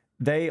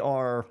they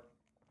are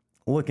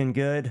looking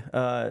good,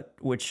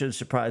 which should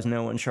surprise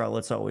no one.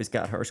 Charlotte's always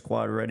got her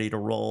squad ready to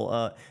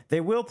roll.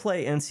 They will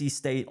play NC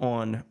State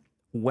on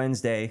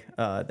Wednesday.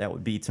 That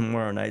would be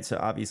tomorrow night. So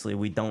obviously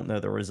we don't know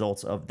the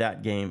results of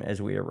that game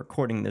as we are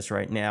recording this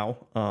right now.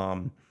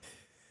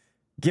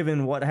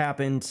 Given what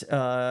happened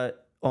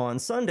on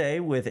Sunday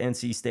with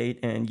NC State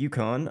and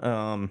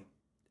UConn,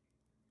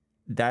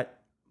 that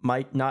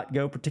might not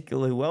go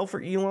particularly well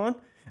for Elon.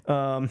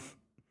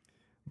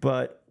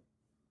 But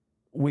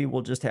we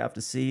will just have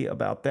to see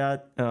about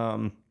that.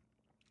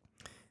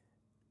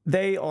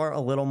 They are a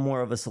little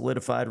more of a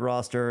solidified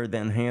roster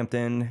than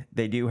Hampton.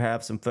 They do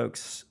have some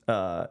folks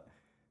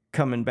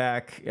coming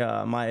back,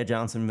 Maya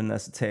Johnson,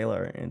 Vanessa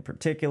Taylor in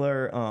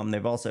particular.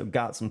 They've also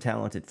got some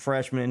talented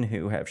freshmen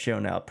who have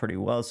shown out pretty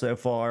well so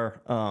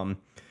far.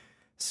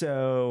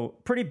 So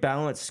pretty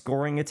balanced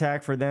scoring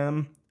attack for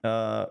them,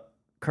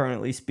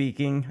 currently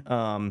speaking.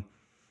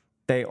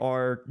 They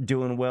are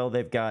doing well.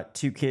 They've got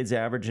 2 kids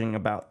averaging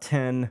about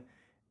 10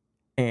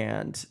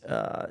 and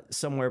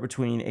somewhere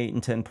between 8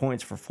 and 10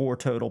 points for 4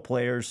 total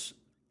players.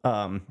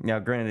 Now,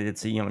 granted,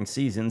 it's a young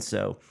season,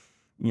 so,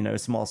 you know,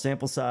 small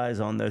sample size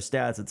on those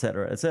stats, et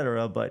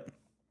cetera, but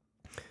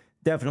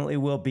definitely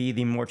will be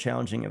the more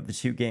challenging of the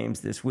 2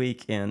 games this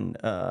week, and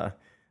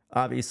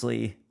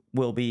obviously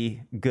will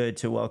be good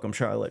to welcome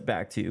Charlotte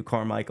back to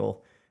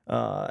Carmichael.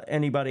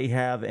 Anybody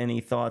have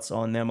any thoughts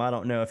on them? I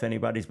don't know if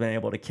anybody's been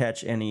able to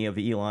catch any of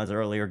Elon's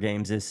earlier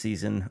games this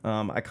season.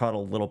 I caught a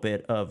little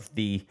bit of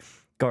the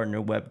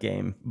Gardner-Webb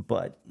game,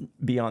 but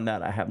beyond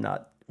that, I have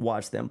not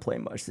watched them play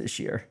much this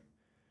year.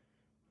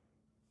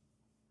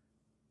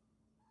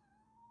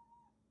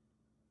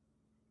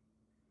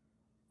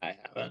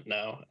 haven't.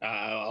 No,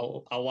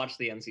 I'll watch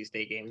the NC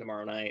State game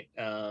tomorrow night.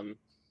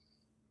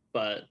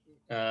 But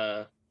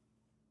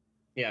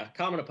yeah,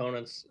 common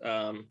opponents.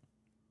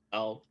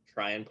 I'll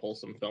try and pull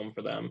some film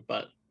for them,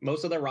 but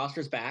most of their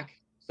roster's back,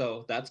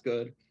 so that's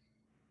good.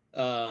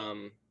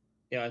 I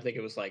think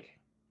it was like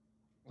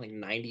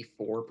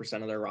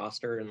 94% of their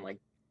roster, and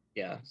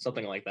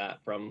something like that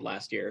from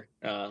last year.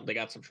 They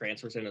got some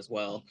transfers in as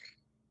well.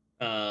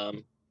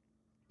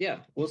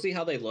 We'll see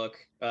how they look.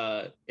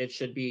 It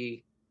should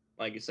be,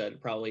 like you said,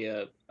 probably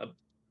a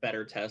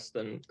better test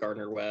than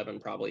Gardner-Webb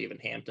and probably even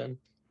Hampton.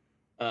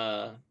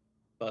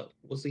 But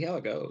we'll see how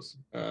it goes.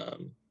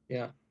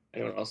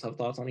 Anyone else have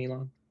thoughts on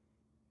Elon?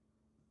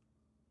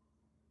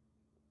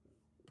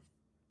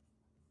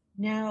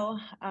 No.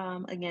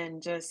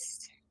 Again,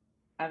 just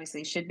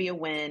obviously should be a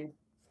win,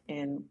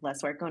 and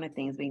let's work on the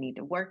things we need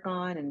to work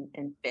on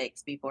and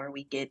fix before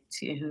we get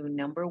to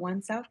number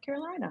 1 South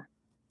Carolina.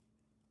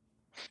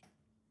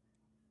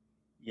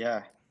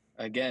 Yeah.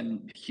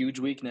 Again, huge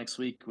week next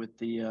week with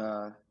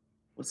the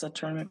what's that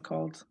tournament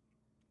called?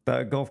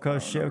 The Gulf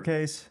Coast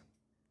Showcase.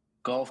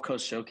 Gulf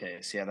Coast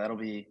Showcase. Yeah,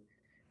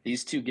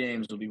 these 2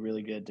 games will be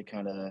really good to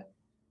kind of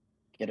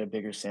get a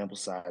bigger sample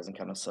size and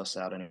kind of suss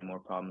out any more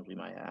problems we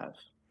might have.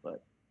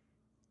 But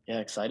yeah,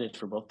 excited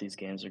for both these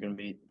games. They're going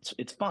to be,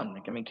 it's fun.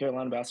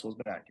 Carolina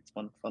basketball's back. It's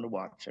fun to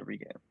watch every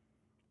game.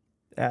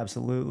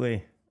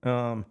 Absolutely.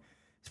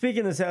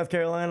 Speaking of South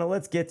Carolina,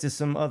 let's get to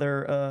some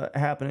other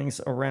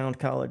happenings around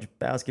college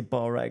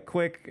basketball right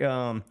quick.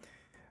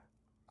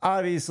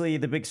 Obviously,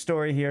 the big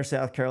story here,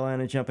 South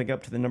Carolina jumping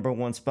up to the number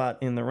 1 spot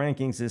in the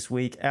rankings this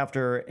week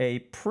after a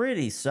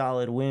pretty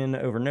solid win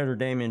over Notre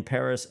Dame in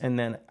Paris and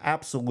then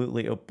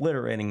absolutely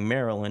obliterating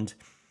Maryland.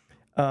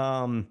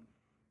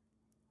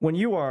 When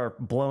you are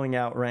blowing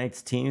out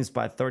ranked teams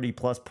by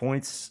 30-plus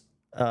points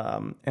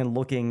and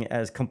looking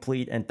as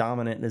complete and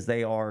dominant as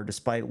they are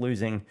despite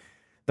losing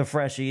the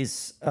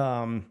freshies,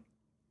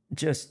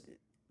 just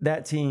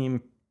that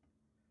team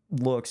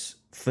looks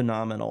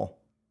phenomenal.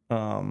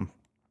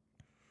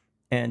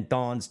 And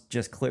Dawn's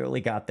just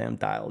clearly got them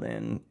dialed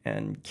in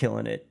and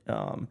killing it.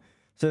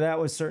 So that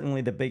was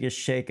certainly the biggest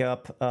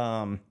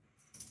shakeup.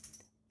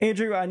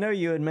 Andrew, I know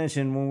you had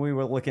mentioned when we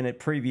were looking at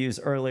previews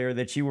earlier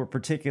that you were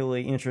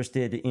particularly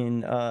interested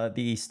in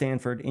the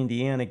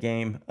Stanford-Indiana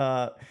game.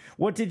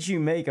 What did you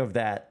make of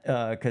that?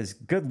 Because,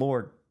 good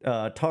Lord,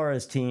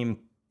 Tara's team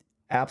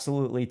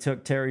absolutely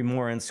took Terry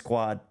Moran's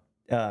squad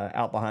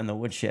out behind the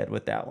woodshed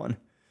with that one.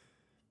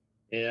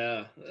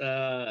 Yeah.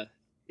 I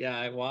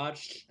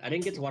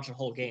didn't get to watch the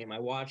whole game. I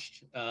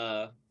watched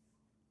the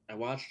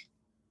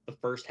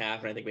first half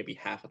and I think maybe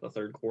half of the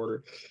third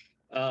quarter.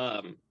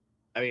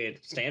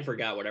 Stanford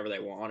got whatever they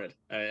wanted.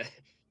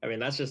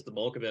 That's just the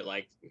bulk of it.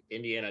 Like,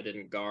 Indiana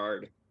didn't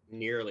guard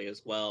nearly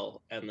as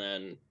well. And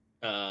then,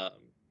 I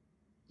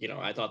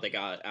thought they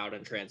got out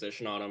in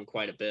transition on them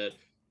quite a bit.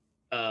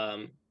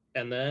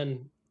 And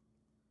then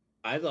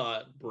I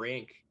thought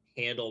Brink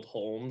handled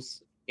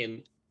Holmes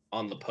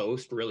on the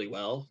post really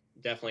well.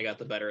 Definitely got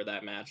the better of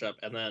that matchup.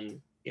 And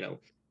then,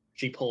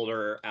 she pulled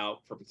her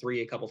out from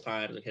 3 a couple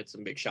times and hit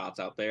some big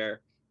shots out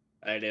there.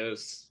 And it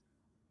was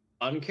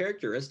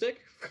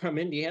uncharacteristic from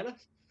Indiana.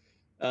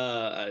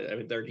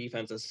 Their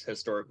defense has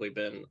historically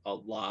been a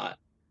lot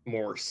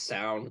more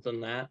sound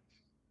than that.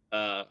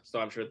 So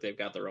I'm sure they've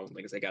got their own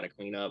things they got to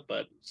clean up.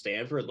 But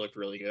Stanford looked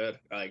really good.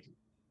 I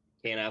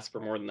can't ask for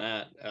more than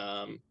that.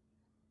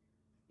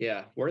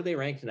 Where are they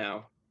ranked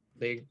now?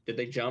 Did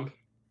they jump?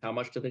 How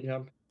much did they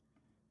jump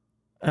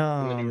in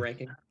the new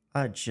ranking?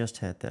 I just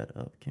had that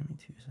up. Give me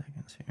 2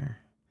 seconds here.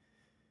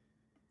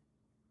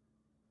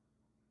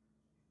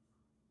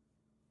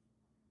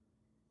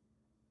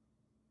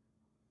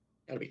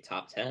 Got to be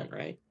top 10,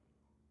 right?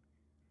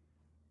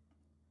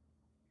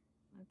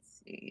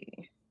 Let's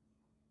see.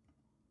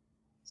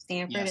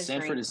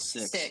 Stanford is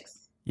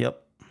 6.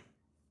 Yep.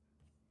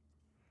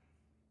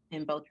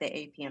 In both the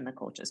AP and the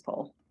coaches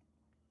poll.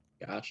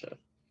 Gotcha.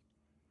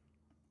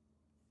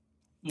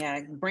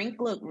 Yeah,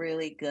 Brink looked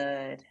really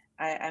good.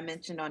 I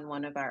mentioned on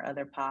one of our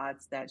other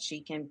pods that she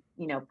can,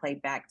 play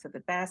back to the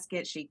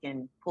basket. She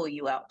can pull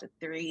you out to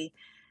 3.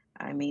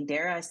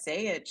 Dare I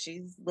say it,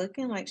 she's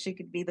looking like she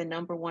could be the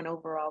number 1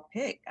 overall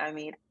pick.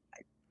 I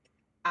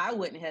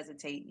wouldn't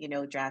hesitate,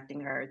 drafting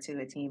her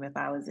to a team if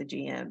I was a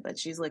GM, but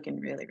she's looking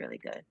really, really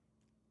good.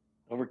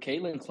 Over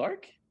Caitlin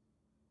Clark?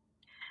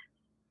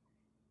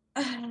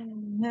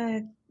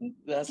 Caitlin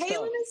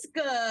is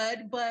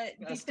good, but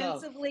That's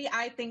defensively, tough.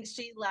 I think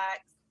she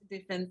lacks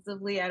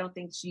defensively. I don't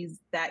think she's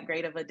that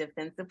great of a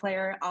defensive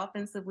player.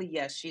 Offensively,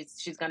 yes,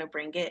 she's going to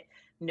bring it,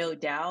 no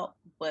doubt.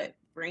 But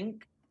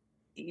Brink,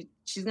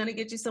 she's going to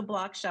get you some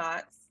block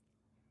shots,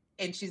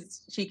 and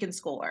she can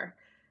score.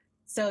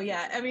 So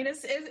yeah,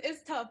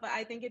 it's tough. But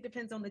I think it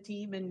depends on the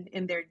team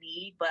and their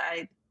need.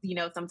 But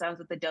sometimes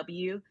with the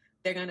W,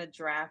 they're going to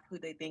draft who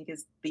they think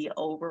is the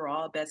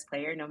overall best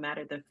player, no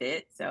matter the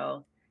fit.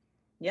 So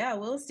yeah,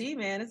 we'll see,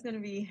 man. It's gonna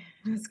be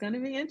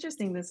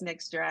interesting this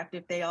next draft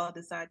if they all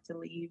decide to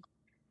leave.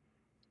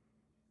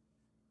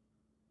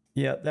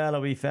 Yeah,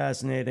 that'll be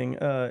fascinating.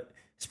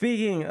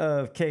 Speaking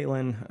of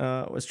Caitlin,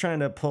 was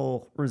trying to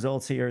pull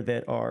results here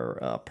that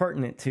are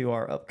pertinent to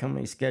our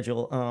upcoming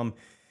schedule.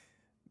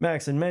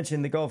 Max had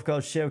mentioned the Gulf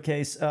Coast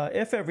Showcase.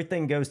 If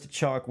everything goes to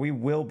chalk, we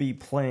will be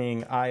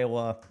playing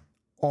Iowa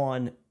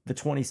on the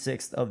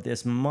 26th of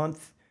this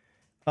month.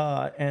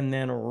 And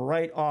then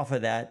right off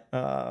of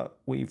that,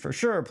 we for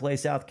sure play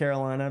South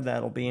Carolina.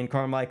 That'll be in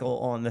Carmichael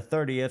on the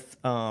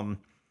 30th.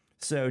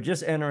 So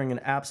just entering an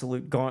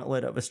absolute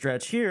gauntlet of a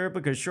stretch here,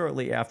 because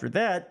shortly after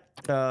that,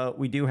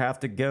 we do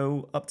have to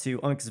go up to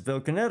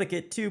Uncasville,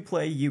 Connecticut to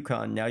play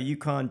UConn. Now,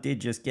 UConn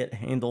did just get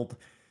handled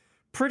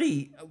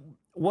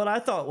what I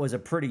thought was a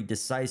pretty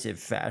decisive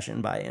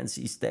fashion by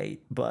NC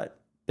State, but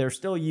they're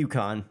still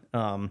UConn.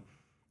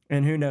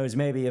 And who knows,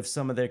 maybe if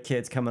some of their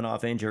kids coming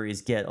off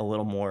injuries get a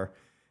little more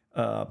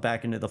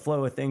back into the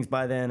flow of things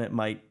by then, it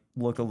might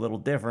look a little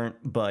different,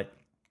 but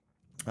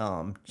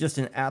just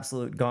an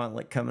absolute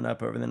gauntlet coming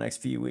up over the next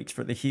few weeks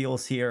for the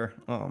Heels here,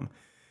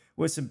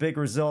 with some big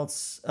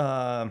results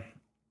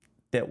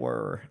that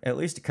were, at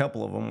least a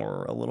couple of them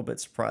were a little bit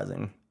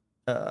surprising.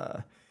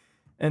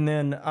 And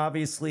then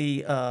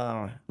obviously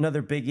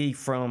another biggie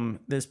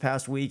from this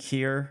past week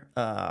here,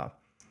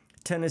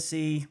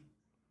 Tennessee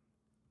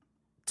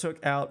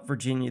took out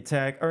Virginia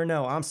Tech, or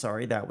no, I'm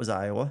sorry, that was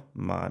Iowa,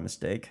 my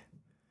mistake.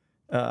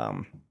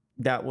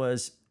 That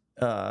was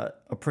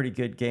a pretty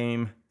good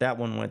game. That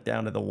one went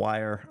down to the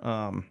wire.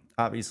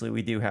 Obviously,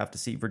 we do have to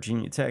see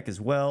Virginia Tech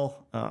as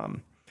well.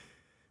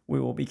 We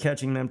will be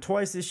catching them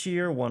twice this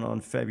year, one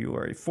on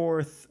February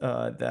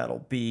 4th.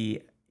 That'll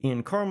be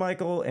in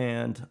Carmichael,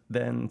 and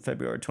then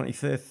February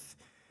 25th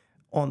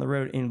on the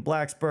road in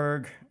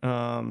Blacksburg.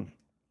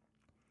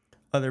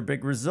 Other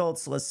big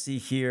results, let's see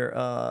here.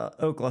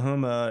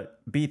 Oklahoma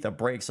beat the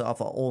brakes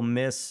off of Ole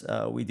Miss.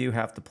 We do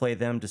have to play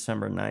them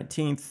December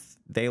 19th.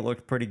 They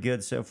looked pretty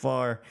good so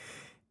far.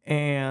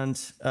 And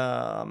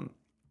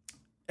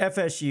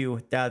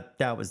FSU,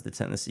 that was the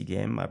Tennessee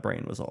game. My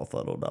brain was all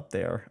fuddled up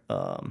there.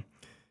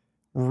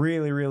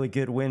 Really, really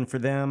good win for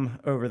them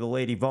over the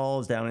Lady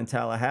Vols down in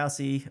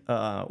Tallahassee.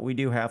 We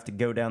do have to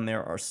go down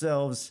there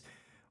ourselves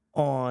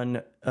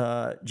on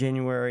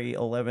January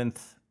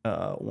 11th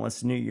once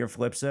the new year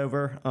flips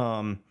over.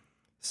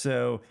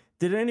 So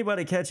did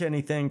anybody catch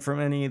anything from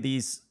any of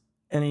these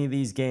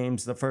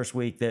games the first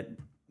week that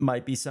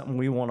might be something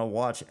we want to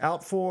watch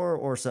out for,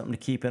 or something to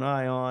keep an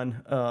eye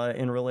on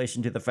in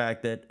relation to the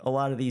fact that a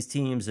lot of these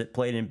teams that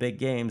played in big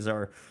games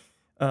are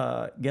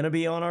going to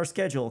be on our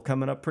schedule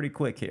coming up pretty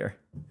quick here?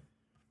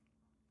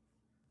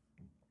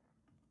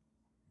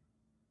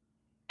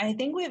 I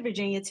think with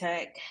Virginia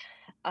Tech,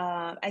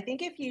 I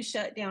think if you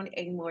shut down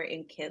Amor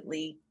and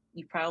Kitley,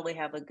 you probably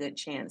have a good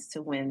chance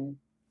to win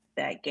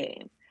that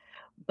game.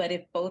 But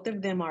if both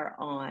of them are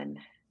on,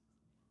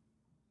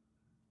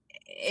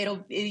 it'll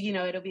be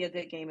a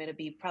good game. It'll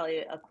be probably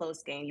a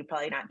close game. You're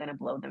probably not going to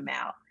blow them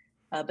out.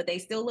 But they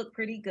still look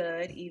pretty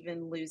good,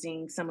 even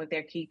losing some of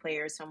their key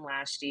players from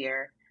last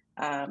year.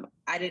 I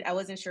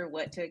wasn't sure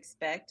what to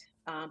expect,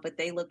 but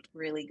they looked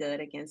really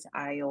good against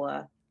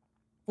Iowa.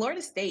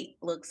 Florida State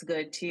looks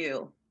good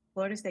too.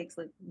 Florida State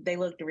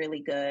looked really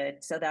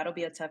good. So that'll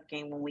be a tough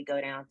game when we go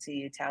down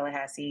to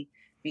Tallahassee.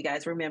 If you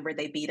guys remember,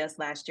 they beat us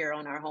last year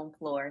on our home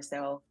floor.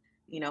 So,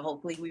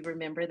 hopefully we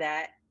remember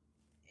that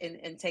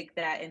and take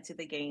that into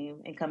the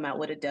game and come out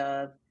with a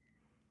dub.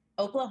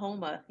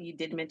 Oklahoma, you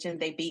did mention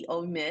they beat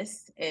Ole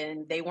Miss,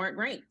 and they weren't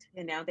ranked,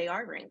 and now they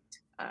are ranked.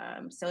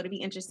 So it'll be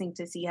interesting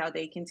to see how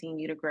they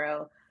continue to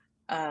grow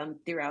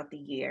throughout the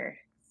year.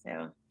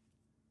 So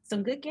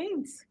some good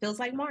games. Feels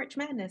like March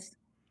Madness.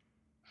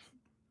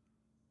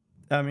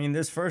 I mean,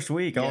 this first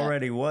week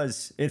already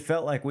it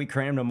felt like we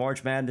crammed a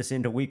March Madness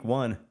into week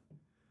one.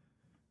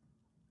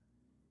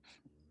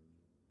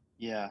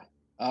 Yeah.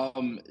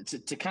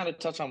 To kind of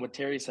touch on what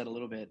Terry said a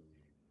little bit,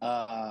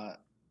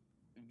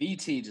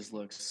 VT just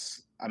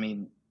looks, I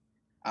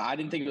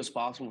didn't think it was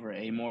possible for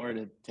Amor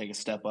to take a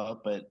step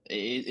up, but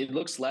it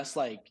looks less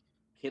like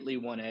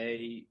Kitley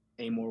 1A,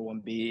 Amor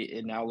 1B.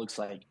 It now looks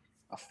like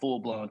a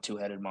full-blown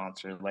two-headed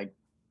monster. Like,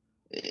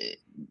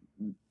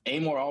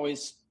 Amor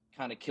always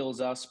kind of kills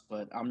us,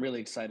 but I'm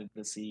really excited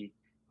to see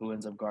who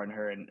ends up guarding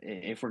her, and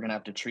if we're going to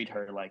have to treat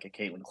her like a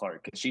Caitlin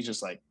Clark, because she's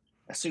just like,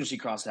 as soon as she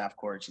crossed half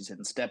court, she's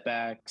hitting step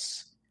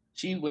backs.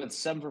 She went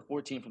 7 for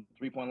 14 from the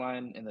three-point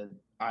line in the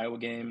Iowa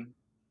game.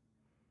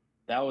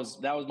 That was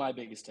my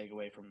biggest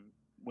takeaway from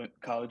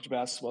college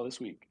basketball this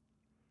week.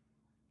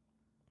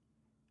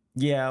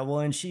 Yeah, well,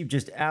 and she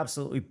just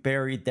absolutely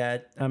buried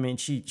that. I mean,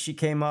 she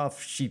came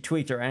off, she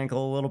tweaked her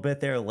ankle a little bit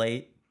there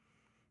late,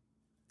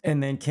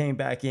 and then came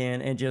back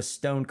in and just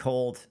stone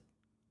cold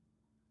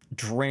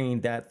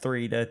drained that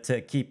three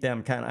to keep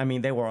them kind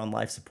of, they were on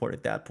life support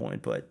at that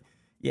point, but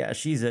yeah,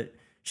 she's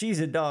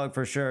a dog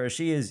for sure.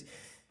 She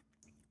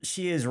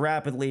is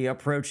rapidly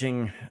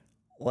approaching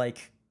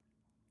like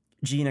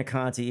Gina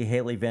Conti,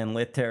 Haley Van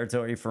Lith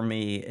territory for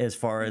me, as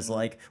far as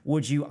like,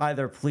 would you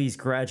either please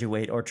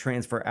graduate or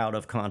transfer out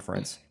of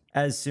conference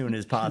as soon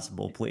as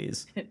possible,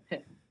 please?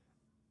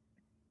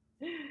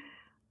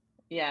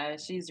 Yeah,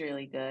 she's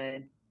really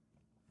good.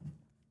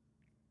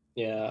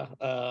 Yeah.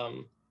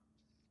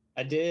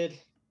 I did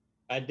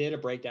a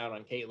breakdown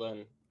on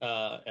Caitlin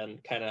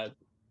and kind of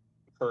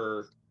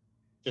her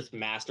just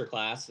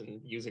masterclass in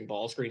using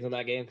ball screens in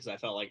that game, because I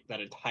felt like that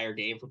entire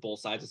game for both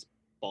sides is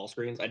ball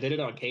screens. I did it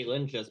on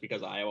Caitlin just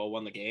because Iowa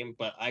won the game,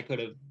 but I could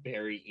have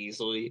very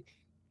easily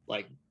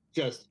like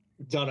just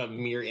done a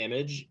mirror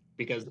image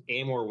because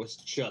Amor was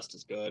just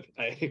as good.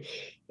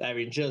 I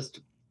mean,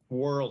 just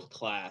world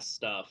class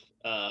stuff.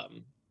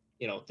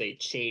 They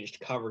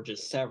changed coverages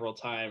several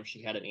times.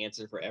 She had an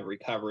answer for every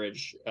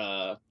coverage.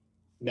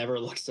 Never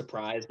looked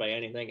surprised by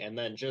anything, and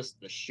then just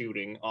the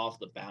shooting off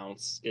the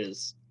bounce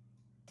is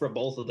for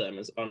both of them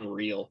is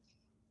unreal.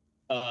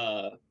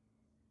 Uh,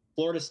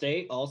 Florida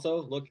State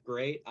also looked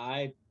great.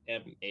 I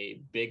am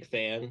a big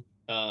fan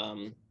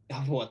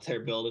of what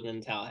they're building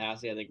in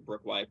Tallahassee. I think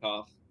Brooke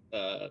Wyckoff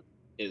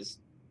is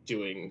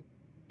doing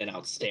an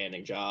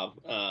outstanding job.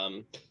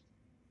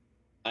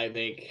 I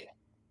think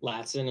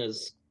Latson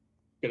is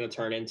going to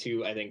turn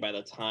into, I think by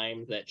the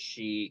time that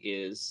she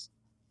is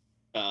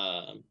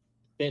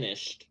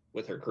finished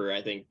with her career,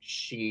 I think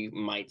she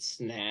might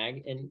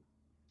snag an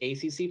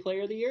ACC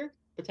Player of the Year,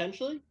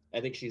 potentially.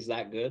 I think she's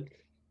that good.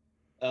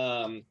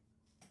 And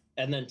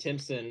then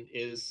Timpson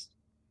is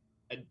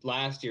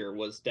last year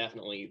was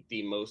definitely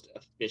the most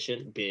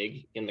efficient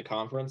big in the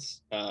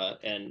conference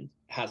and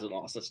hasn't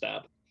lost a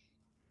step.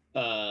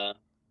 So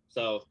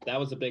that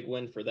was a big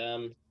win for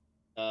them.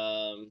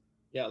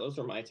 Yeah, those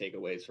are my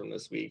takeaways from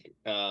this week.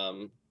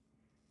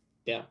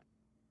 Yeah.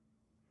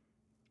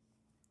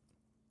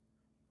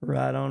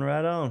 Right on,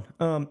 right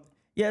on.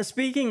 Yeah,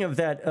 speaking of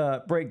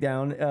that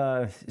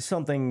breakdown,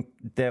 something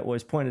that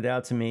was pointed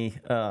out to me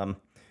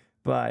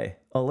by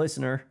a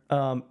listener.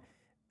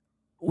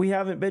 We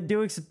haven't been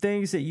doing some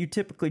things that you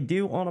typically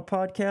do on a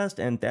podcast,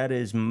 and that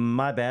is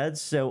my bad.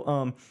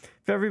 So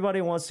if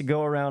everybody wants to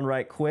go around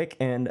right quick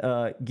and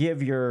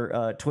give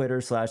your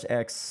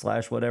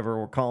Twitter/X/whatever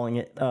we're calling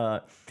it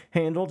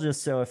handle,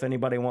 just so if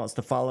anybody wants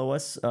to follow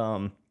us,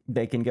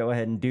 they can go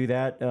ahead and do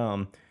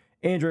that.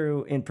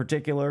 Andrew, in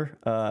particular,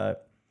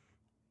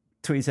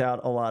 tweets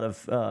out a lot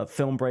of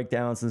film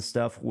breakdowns and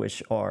stuff,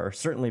 which are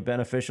certainly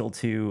beneficial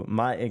to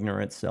my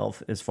ignorant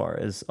self as far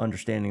as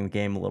understanding the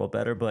game a little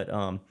better. But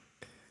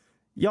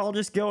y'all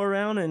just go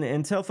around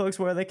and tell folks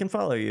where they can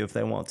follow you if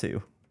they want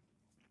to.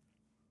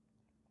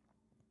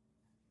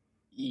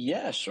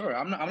 Yeah, sure.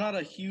 I'm not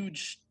a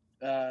huge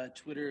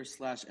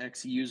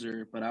Twitter/X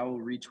user, but I will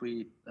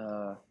retweet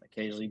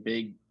occasionally.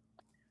 Big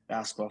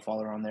basketball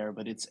follower on there,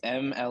 but it's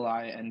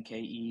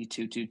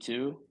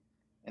MLINKE222,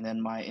 and then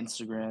my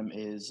Instagram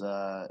is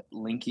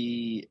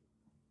Linky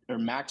or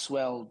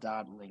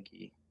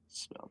Maxwell.Linky,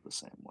 spelled the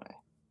same way.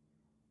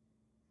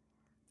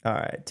 All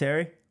right,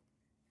 Terry.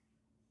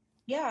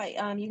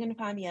 Yeah, you can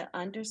find me at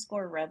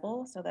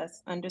 _rebel. So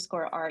that's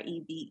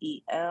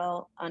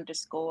 _REBEL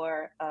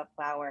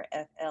 _flower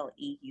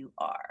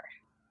FLEUR.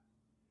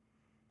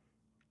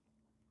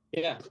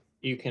 Yeah,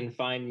 you can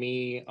find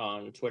me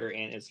on Twitter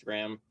and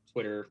Instagram.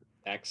 Twitter,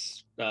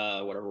 X,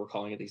 whatever we're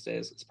calling it these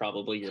days. It's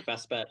probably your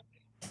best bet.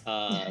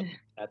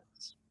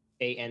 That's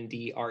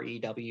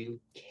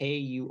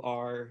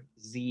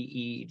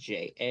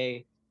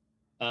ANDREWKURZEJA.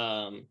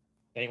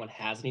 If anyone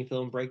has any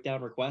film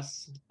breakdown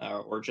requests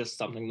or just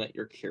something that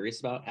you're curious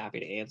about, happy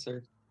to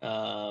answer.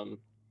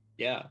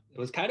 Yeah, it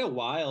was kind of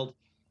wild.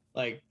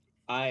 Like,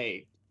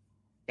 I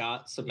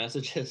got some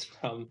messages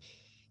from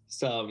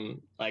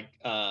some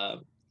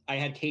I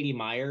had Katie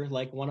Meyer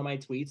like one of my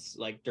tweets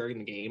like during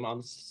the game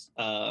on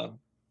Sunday.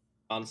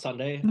 I thought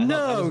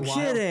that was wild.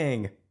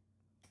 Kidding.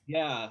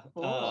 Yeah.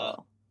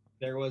 Cool.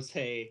 There was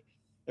a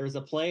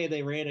play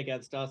they ran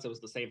against us. It was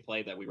the same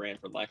play that we ran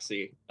for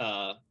Lexi.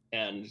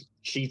 And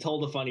she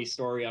told a funny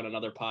story on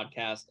another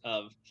podcast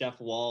of Jeff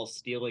Wall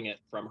stealing it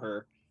from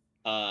her.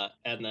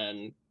 And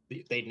then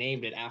they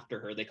named it after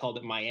her. They called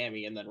it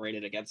Miami and then ran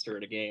it against her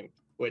in a game,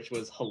 which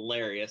was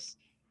hilarious.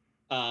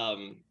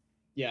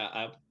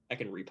 Yeah, I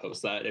can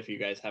repost that if you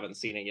guys haven't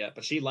seen it yet.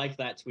 But she liked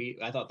that tweet.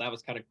 I thought that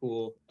was kind of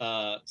cool.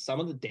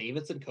 Some of the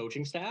Davidson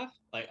coaching staff,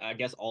 like I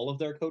guess all of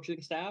their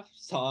coaching staff,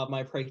 saw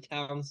my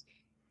breakdowns.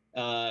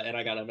 And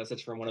I got a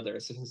message from one of their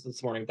assistants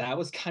this morning. That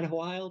was kind of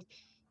wild.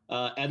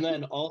 And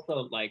then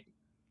also, like,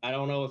 I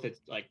don't know if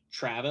it's like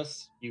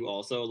Travis, you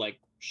also like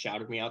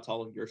shouted me out to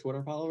all of your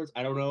Twitter followers.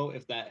 I don't know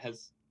if that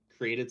has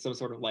created some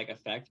sort of like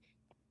effect.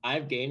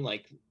 I've gained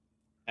like,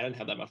 I didn't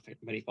have that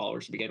many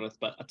followers to begin with,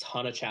 but a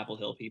ton of Chapel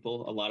Hill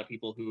people, a lot of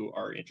people who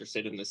are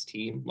interested in this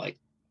team. Like,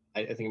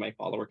 I think my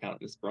follower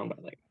count has grown by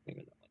like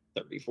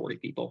 30, 40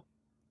 people,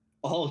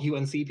 all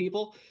UNC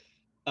people.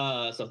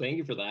 So thank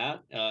you for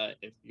that.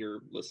 If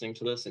you're listening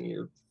to this and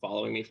you're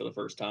following me for the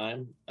first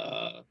time,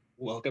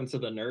 welcome to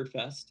the Nerd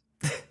Fest.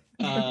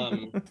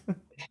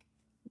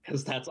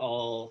 Because that's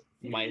all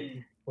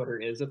my Twitter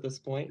is at this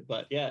point.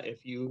 But yeah,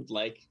 if you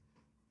like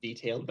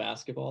detailed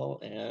basketball,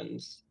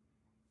 and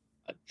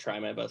I try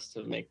my best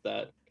to make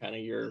that kind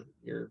of your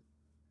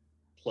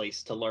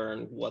place to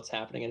learn what's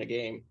happening in a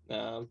game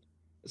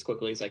as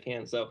quickly as I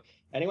can. So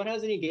anyone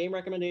has any game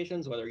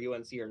recommendations, whether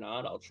UNC or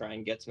not, I'll try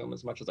and get to them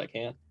as much as I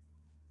can.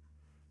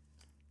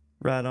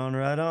 Right on,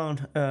 right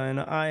on. And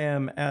I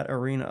am at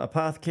Arena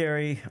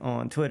Apothecary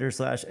on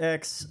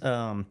Twitter/X.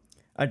 I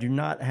do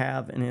not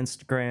have an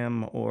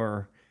Instagram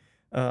or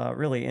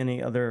really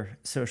any other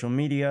social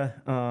media.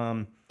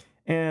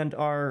 And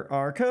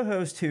our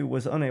co-host who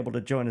was unable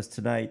to join us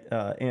tonight,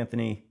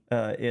 Anthony,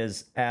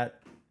 is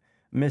at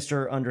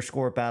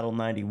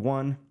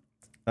Mr_Battle91.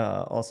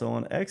 Also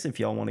on X, if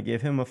y'all want to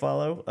give him a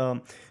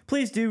follow.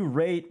 Please do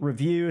rate,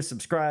 review,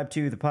 subscribe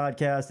to the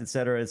podcast,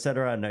 etc.,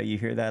 etc. I know you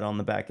hear that on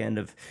the back end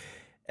of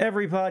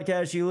every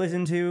podcast you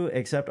listen to,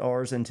 except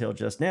ours until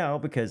just now,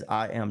 because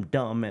I am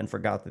dumb and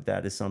forgot that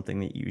that is something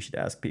that you should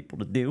ask people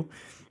to do.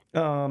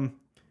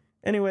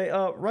 Anyway,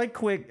 right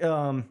quick,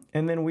 and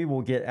then we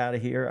will get out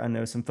of here. I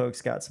know some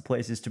folks got some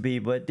places to be,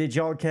 but did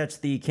y'all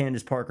catch the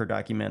Candace Parker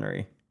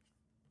documentary?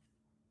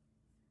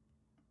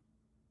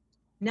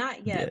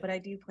 Not yet, but I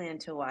do plan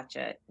to watch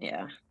it.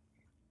 Yeah.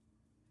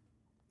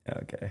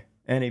 Okay.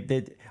 And it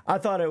did. I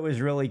thought it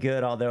was really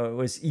good, although it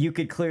was, you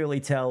could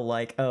clearly tell,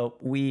 like, oh,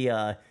 we,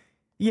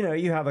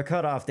 you have a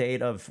cutoff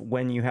date of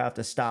when you have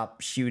to stop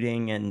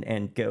shooting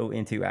and go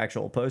into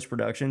actual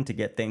post-production to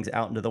get things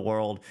out into the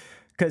world.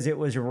 Because it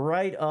was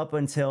right up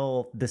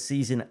until the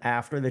season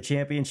after the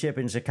championship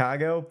in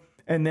Chicago.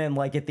 And then,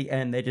 like, at the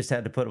end, they just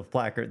had to put a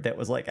placard that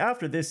was like,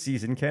 after this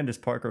season, Candace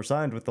Parker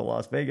signed with the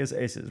Las Vegas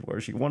Aces,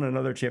 where she won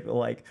another chip.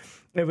 Like,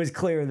 it was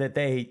clear that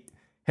they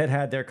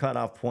had their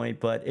cutoff point,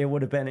 but it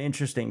would have been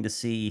interesting to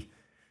see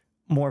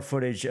more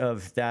footage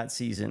of that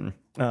season.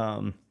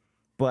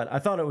 But I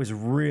thought it was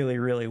really,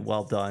 really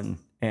well done.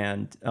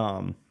 And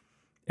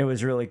it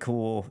was really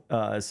cool,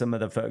 some of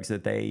the folks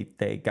that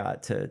they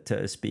got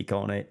to speak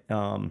on it.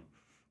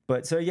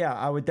 But so, yeah,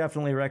 I would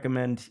definitely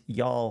recommend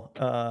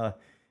y'all...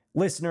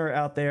 listener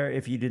out there,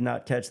 if you did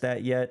not catch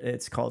that yet,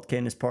 it's called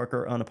Candace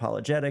Parker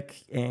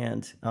Unapologetic,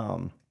 and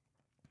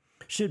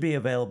should be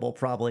available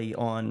probably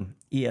on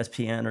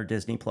ESPN or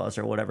Disney Plus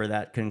or whatever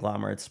that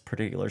conglomerate's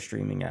particular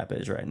streaming app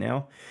is right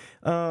now.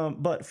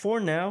 But for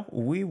now,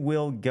 we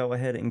will go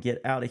ahead and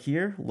get out of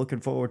here. Looking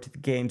forward to the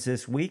games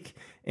this week,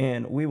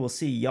 and we will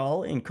see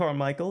y'all in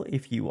Carmichael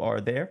if you are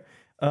there.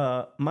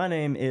 My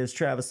name is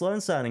Travis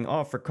Lund, signing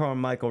off for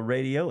Carmichael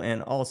Radio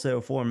and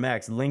also for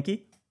Max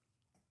Linky.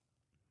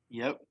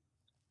 Yep.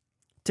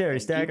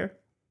 Terry Stacker.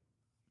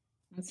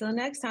 Until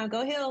next time,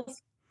 go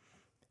Heels.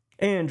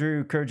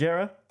 Andrew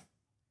Kurgera.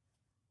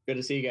 Good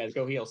to see you guys.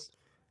 Go Heels.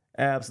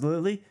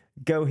 Absolutely.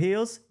 Go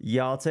Heels.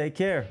 Y'all take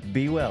care.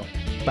 Be well.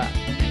 Bye.